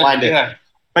 You can rewind it. Yeah.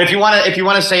 But if you want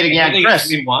to say it again,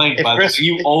 Chris,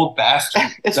 you old bastard.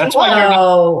 That's why you're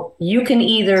not. You can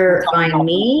either find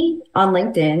me on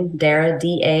LinkedIn, Dara,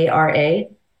 Dara,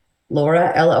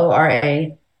 Laura,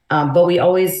 Lora. But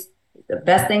the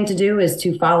best thing to do is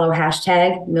to follow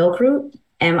hashtag MilCruit,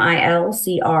 MilCruit.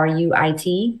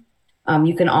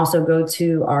 You can also go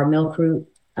to our MilCruit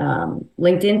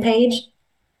LinkedIn page.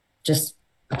 Just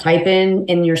type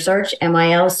in your search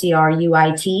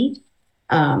MilCruit.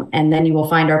 And then you will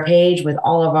find our page with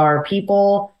all of our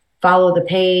people. Follow the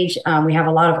page. We have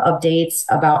a lot of updates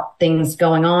about things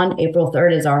going on. April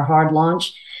 3rd is our hard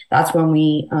launch. That's when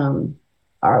we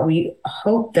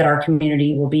hope that our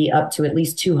community will be up to at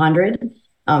least 200.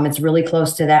 It's really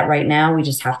close to that right now. We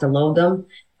just have to load them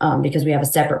because we have a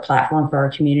separate platform for our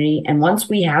community. And once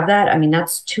we have that,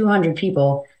 that's 200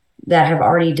 people that have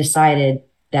already decided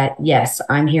that, yes,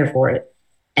 I'm here for it.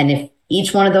 And if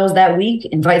each one of those that week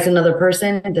invites another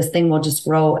person, this thing will just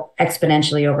grow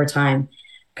exponentially over time,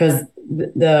 because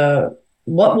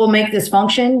what will make this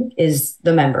function is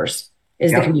the members,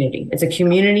 is the community. It's a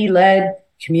community-led,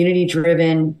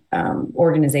 community-driven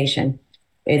organization.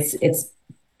 It's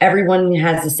everyone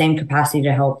has the same capacity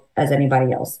to help as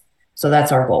anybody else. So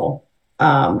that's our goal.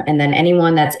 And then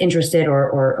anyone that's interested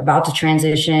or about to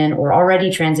transition or already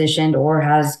transitioned or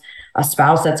has a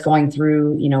spouse that's going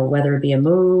through, whether it be a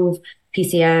move,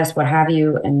 PCS, what have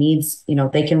you, and needs,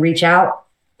 they can reach out.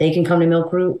 They can come to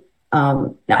MilCruit.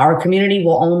 Now, our community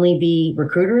will only be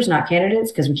recruiters, not candidates,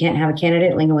 because we can't have a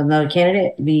candidate linking with another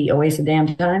candidate. It'd be a waste of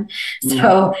damn time.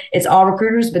 So it's all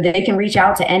recruiters, but they can reach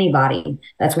out to anybody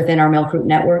that's within our MilCruit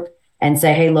network and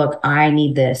say, hey, look, I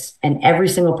need this. And every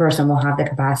single person will have the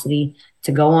capacity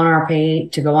to go on our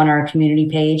page, to go on our community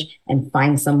page and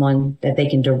find someone that they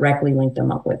can directly link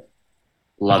them up with.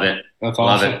 Love it. That's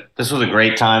awesome. Love it. This was a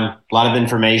great time. A lot of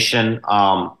information.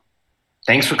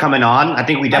 Thanks for coming on. I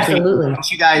think we definitely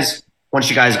once you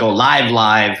guys go live,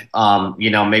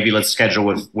 maybe let's schedule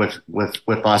with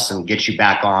us and get you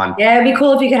back on. Yeah, it'd be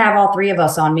cool if you could have all 3 of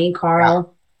us on, me,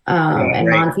 Carl, and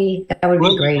Monty. That would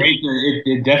be great.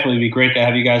 It'd definitely be great to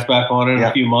have you guys back on in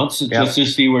a few months just to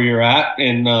see where you're at.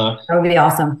 And that would be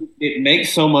awesome. It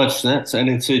makes so much sense, and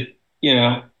it's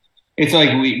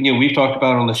like we've talked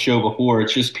about on the show before.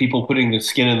 It's just people putting the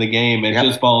skin in the game and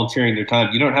just volunteering their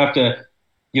time. You don't have to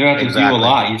do a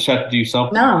lot. You just have to do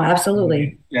something. No,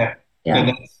 absolutely. Yeah.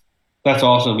 And that's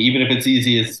awesome. Even if it's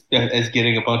easy as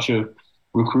getting a bunch of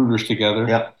recruiters together.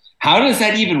 Yep. How does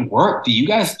that even work?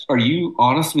 Are you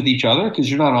honest with each other? Because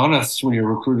you're not honest when you're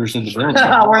recruiters in the building.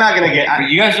 We're not going to get. Are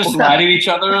you guys just lie to each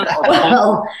other?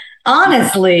 Well,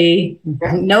 honestly,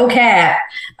 no cap.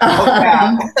 All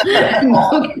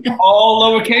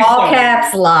lowercase. All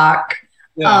caps lock.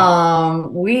 Yeah.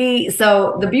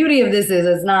 So the beauty of this is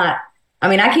it's not.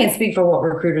 I can't speak for what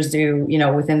recruiters do,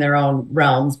 within their own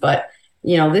realms, but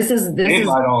this is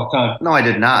all the time. No, I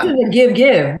did not. This is a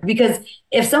give, because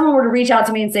if someone were to reach out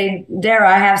to me and say, Dara,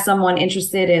 I have someone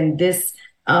interested in this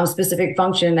specific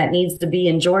function that needs to be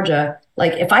in Georgia.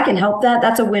 Like, if I can help that,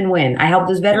 that's a win-win. I help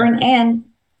this veteran and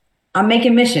I'm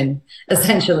making mission,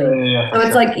 essentially. Yeah, So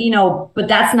it's like, but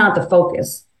that's not the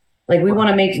focus. Like we want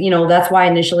to make, that's why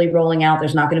initially rolling out,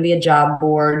 there's not going to be a job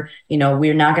board.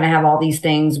 We're not going to have all these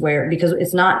things because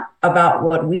it's not about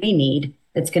what we need.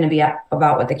 It's going to be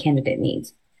about what the candidate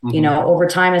needs. Over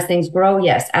time as things grow,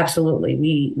 yes, absolutely.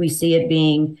 We see it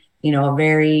being, a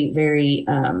very, very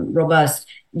robust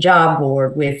job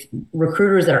board with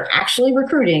recruiters that are actually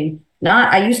recruiting.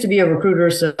 Not, I used to be a recruiter,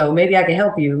 so maybe I can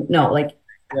help you. No, like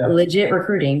legit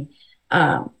recruiting.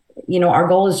 Our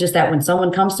goal is just that when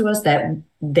someone comes to us, that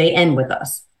they end with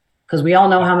us, because we all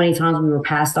know how many times we were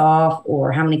passed off,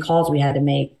 or how many calls we had to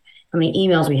make, how many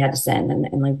emails we had to send,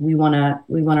 and like we want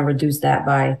to reduce that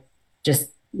by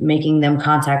just making them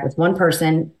contact with one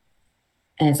person,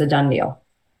 and it's a done deal.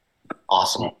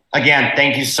 Awesome. Again,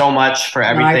 thank you so much for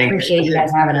everything. I appreciate you guys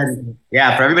having us.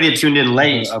 Yeah, for everybody who tuned in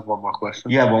late. I have one more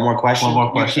question. You have one more question? One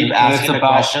more question. You keep asking the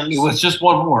questions. It was just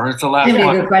one more. It's the last It's gonna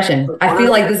one. be a good question. I feel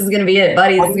like this is gonna be it,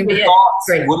 buddy. This is gonna be it.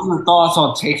 Great. What are your thoughts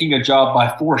on taking a job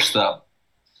by force, though?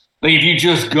 Like if you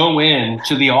just go in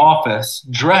to the office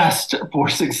dressed for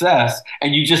success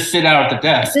and you just sit out at the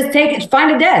desk. Just find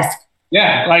a desk.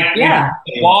 Yeah,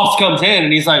 the boss comes in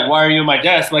and he's like, "Why are you in my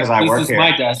desk?" Like, this is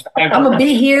my desk. I'm gonna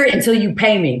be here until you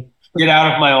pay me. Get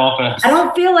out of my office. I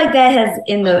don't feel like that has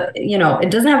it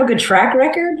doesn't have a good track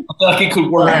record. I feel like it could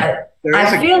work.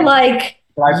 I feel like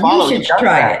you should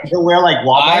try it. You'll wear like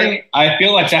Walmart. I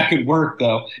feel like that could work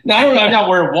though. No, I'm not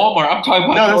wearing Walmart. I'm talking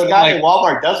about no. This guy at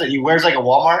Walmart does it. He wears like a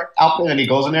Walmart outfit and he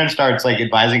goes in there and starts like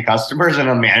advising customers, and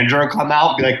a manager will come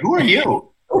out and be like, "Who are you?"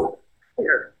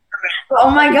 Oh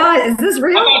my God, is this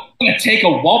real? I'm not going to take a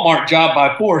Walmart job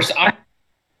by force. I'm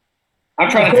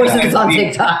trying of course it's on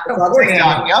TikTok. Yep.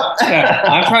 Yeah,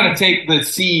 I'm trying to take the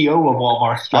CEO of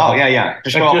Walmart's job. Oh yeah.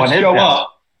 Just show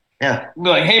up. Yeah. Be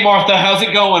like, "Hey Martha, how's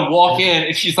it going?" Walk in,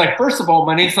 and she's like, "First of all,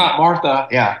 my name's not Martha."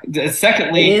 Yeah.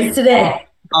 Secondly, it is today.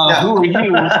 Who are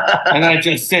you? And I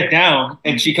just sit down,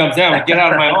 and she comes down and get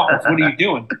out of my office. What are you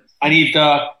doing? I need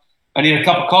a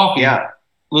cup of coffee. Yeah.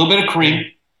 A little bit of cream.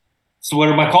 So what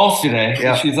are my calls today?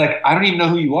 Yeah. And she's like, "I don't even know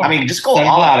who you are." I mean, just go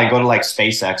all out and go to like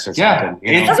SpaceX or something.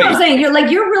 Yeah. That's what I'm saying.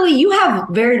 You have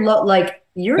very low, like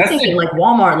you're thinking like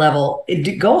Walmart level.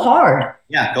 Go hard.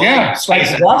 Yeah. Go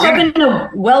like walk up into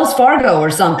Wells Fargo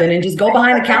or something and just go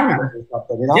behind the counter.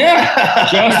 Yeah.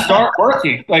 Just start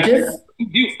working. Like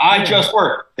I just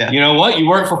work. Yeah. You know what? You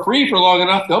work for free for long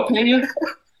enough, they'll pay you.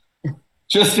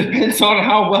 Just depends on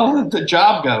how well the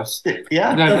job goes.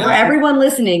 Yeah. So for everyone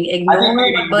listening, ignore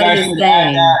what Buddy is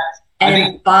saying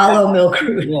and follow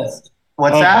MilCruit. Yes.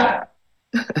 What's that?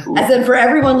 I said for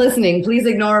everyone listening, please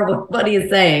ignore what Buddy is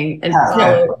saying and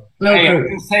follow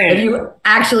MilCruit if you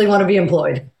actually want to be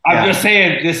employed. I'm just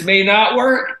saying this may not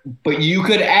work, but you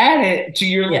could add it to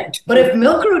your. Yeah. But if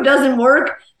MilCruit doesn't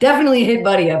work, definitely hit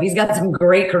Buddy up. He's got some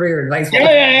great career advice.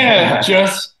 Yeah.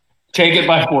 Just take it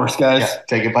by force, guys. Yeah,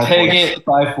 take it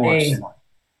by force. Hey.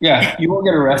 Yeah, you won't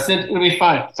get arrested. It'll be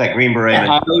fine. It's like Green Beret.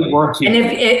 I will work here.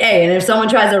 And if someone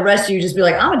tries to arrest you, just be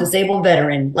like, "I'm a disabled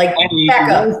veteran." Like, back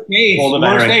up. Worst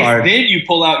case, then you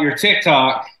pull out your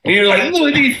TikTok and you're like,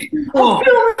 "Look at these people. I'm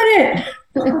filming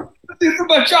it. This is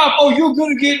my job. Oh, you're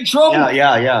gonna get in trouble.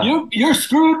 Yeah. You're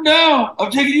screwed now.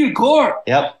 I'm taking you to court.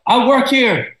 Yep. I work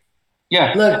here.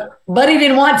 Yeah. Look, Buddy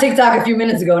didn't want TikTok a few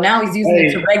minutes ago. Now he's using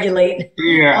it to regulate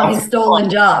on his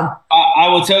stolen job. I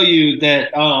will tell you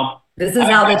that this is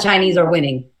how the Chinese are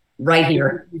winning right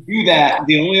here. If you do that,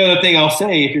 the only other thing I'll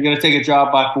say, if you're going to take a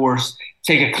job by force,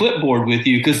 take a clipboard with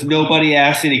you, because nobody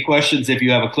asks any questions if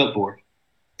you have a clipboard.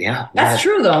 Yeah. That's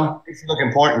true, though. It's look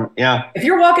important. Yeah. If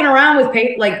you're walking around with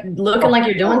paper, like looking like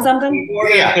you're doing something.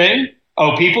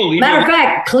 Oh, people leave. Matter of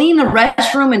fact, clean the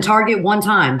restroom in Target one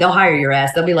time. They'll hire your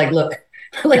ass. They'll be like, "Look,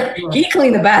 like he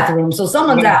cleaned the bathroom, so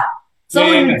someone's out.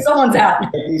 Someone's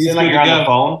out." He's like you're on the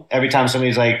phone every time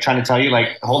somebody's like trying to tell you,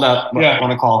 like, "Hold up, I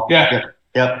want to call." Yeah.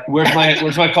 Yep. Where's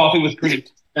my coffee with cream?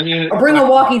 Or bring a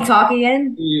walkie-talkie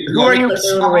in. Who are you?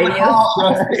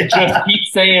 Just keep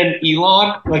saying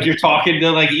Elon, like you're talking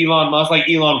to like Elon Musk, like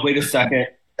Elon. Wait a second,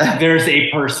 there's a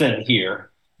person here.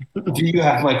 Do you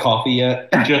have my coffee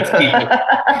yet? Just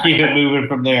keep it moving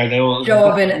from there. They will show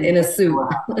up in a suit.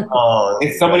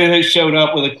 It's somebody that showed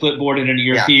up with a clipboard and an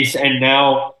earpiece, and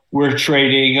now we're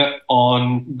trading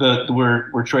on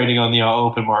we're trading on the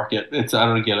open market. I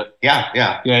don't get it.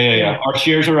 Yeah. Our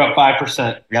shares are up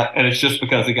 5%. Yep. And it's just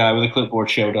because the guy with the clipboard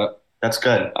showed up. That's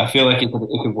good. I feel like it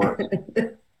could work.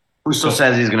 Who still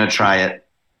says he's gonna try it?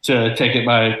 To take it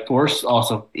by force,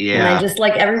 awesome. Yeah. And I just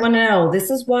like everyone to know this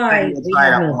is why we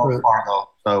have MilCruit.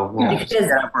 So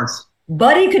because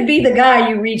Buddy could be the guy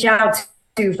you reach out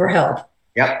to for help.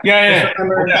 Yep. Yeah.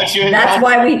 Remember, That's you in that's front.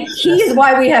 why he is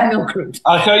why we have MilCruit.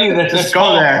 I'll tell you that Just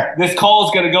go there. This call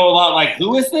is going to go a lot like,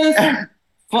 who is this?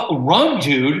 Run,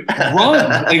 dude.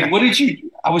 Run. Like, what did you?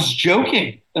 I was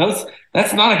joking.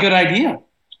 That's not a good idea.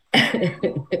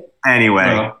 Anyway.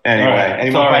 All right.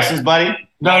 Any more questions, buddy?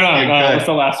 No. You're good. That's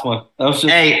the last one. That was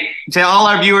just. Hey, to all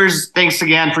our viewers, thanks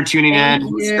again for tuning Thank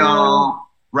in. you. So,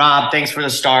 Rob, thanks for the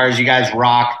stars. You guys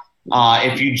rock.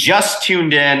 If you just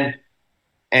tuned in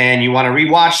and you want to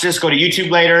rewatch this, go to YouTube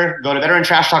later. Go to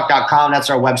veterantrashtalk.com. That's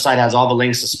our website. Has all the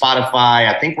links to Spotify.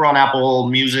 I think we're on Apple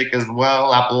Music as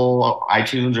well, Apple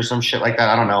iTunes or some shit like that.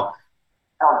 I don't know.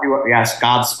 Yes,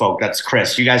 God spoke. That's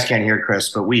Chris. You guys can't hear Chris,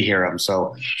 but we hear him.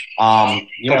 So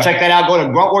go check that out. Go to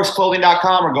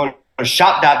gruntworksclothing.com or go to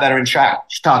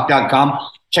shop.veterantrashtalk.com.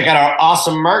 Check out our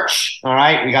awesome merch. All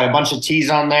right. We got a bunch of tees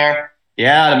on there.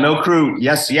 Yeah, the MilCruit.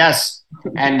 Yes.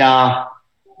 And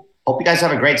hope you guys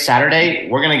have a great Saturday.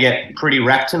 We're going to get pretty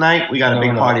wrecked tonight. We got a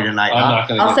big party tonight. I'm not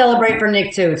gonna I'll celebrate for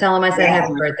Nick too. Tell him I said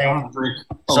happy birthday.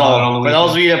 So for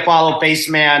those of you that follow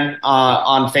Faceman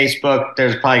on Facebook,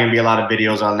 there's probably going to be a lot of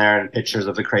videos on there and pictures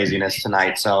of the craziness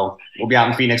tonight. So we'll be out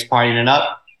in Phoenix partying it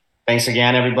up. Thanks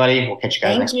again, everybody. We'll catch you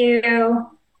guys next Thank you.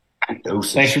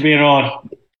 Doses. Thanks for being on.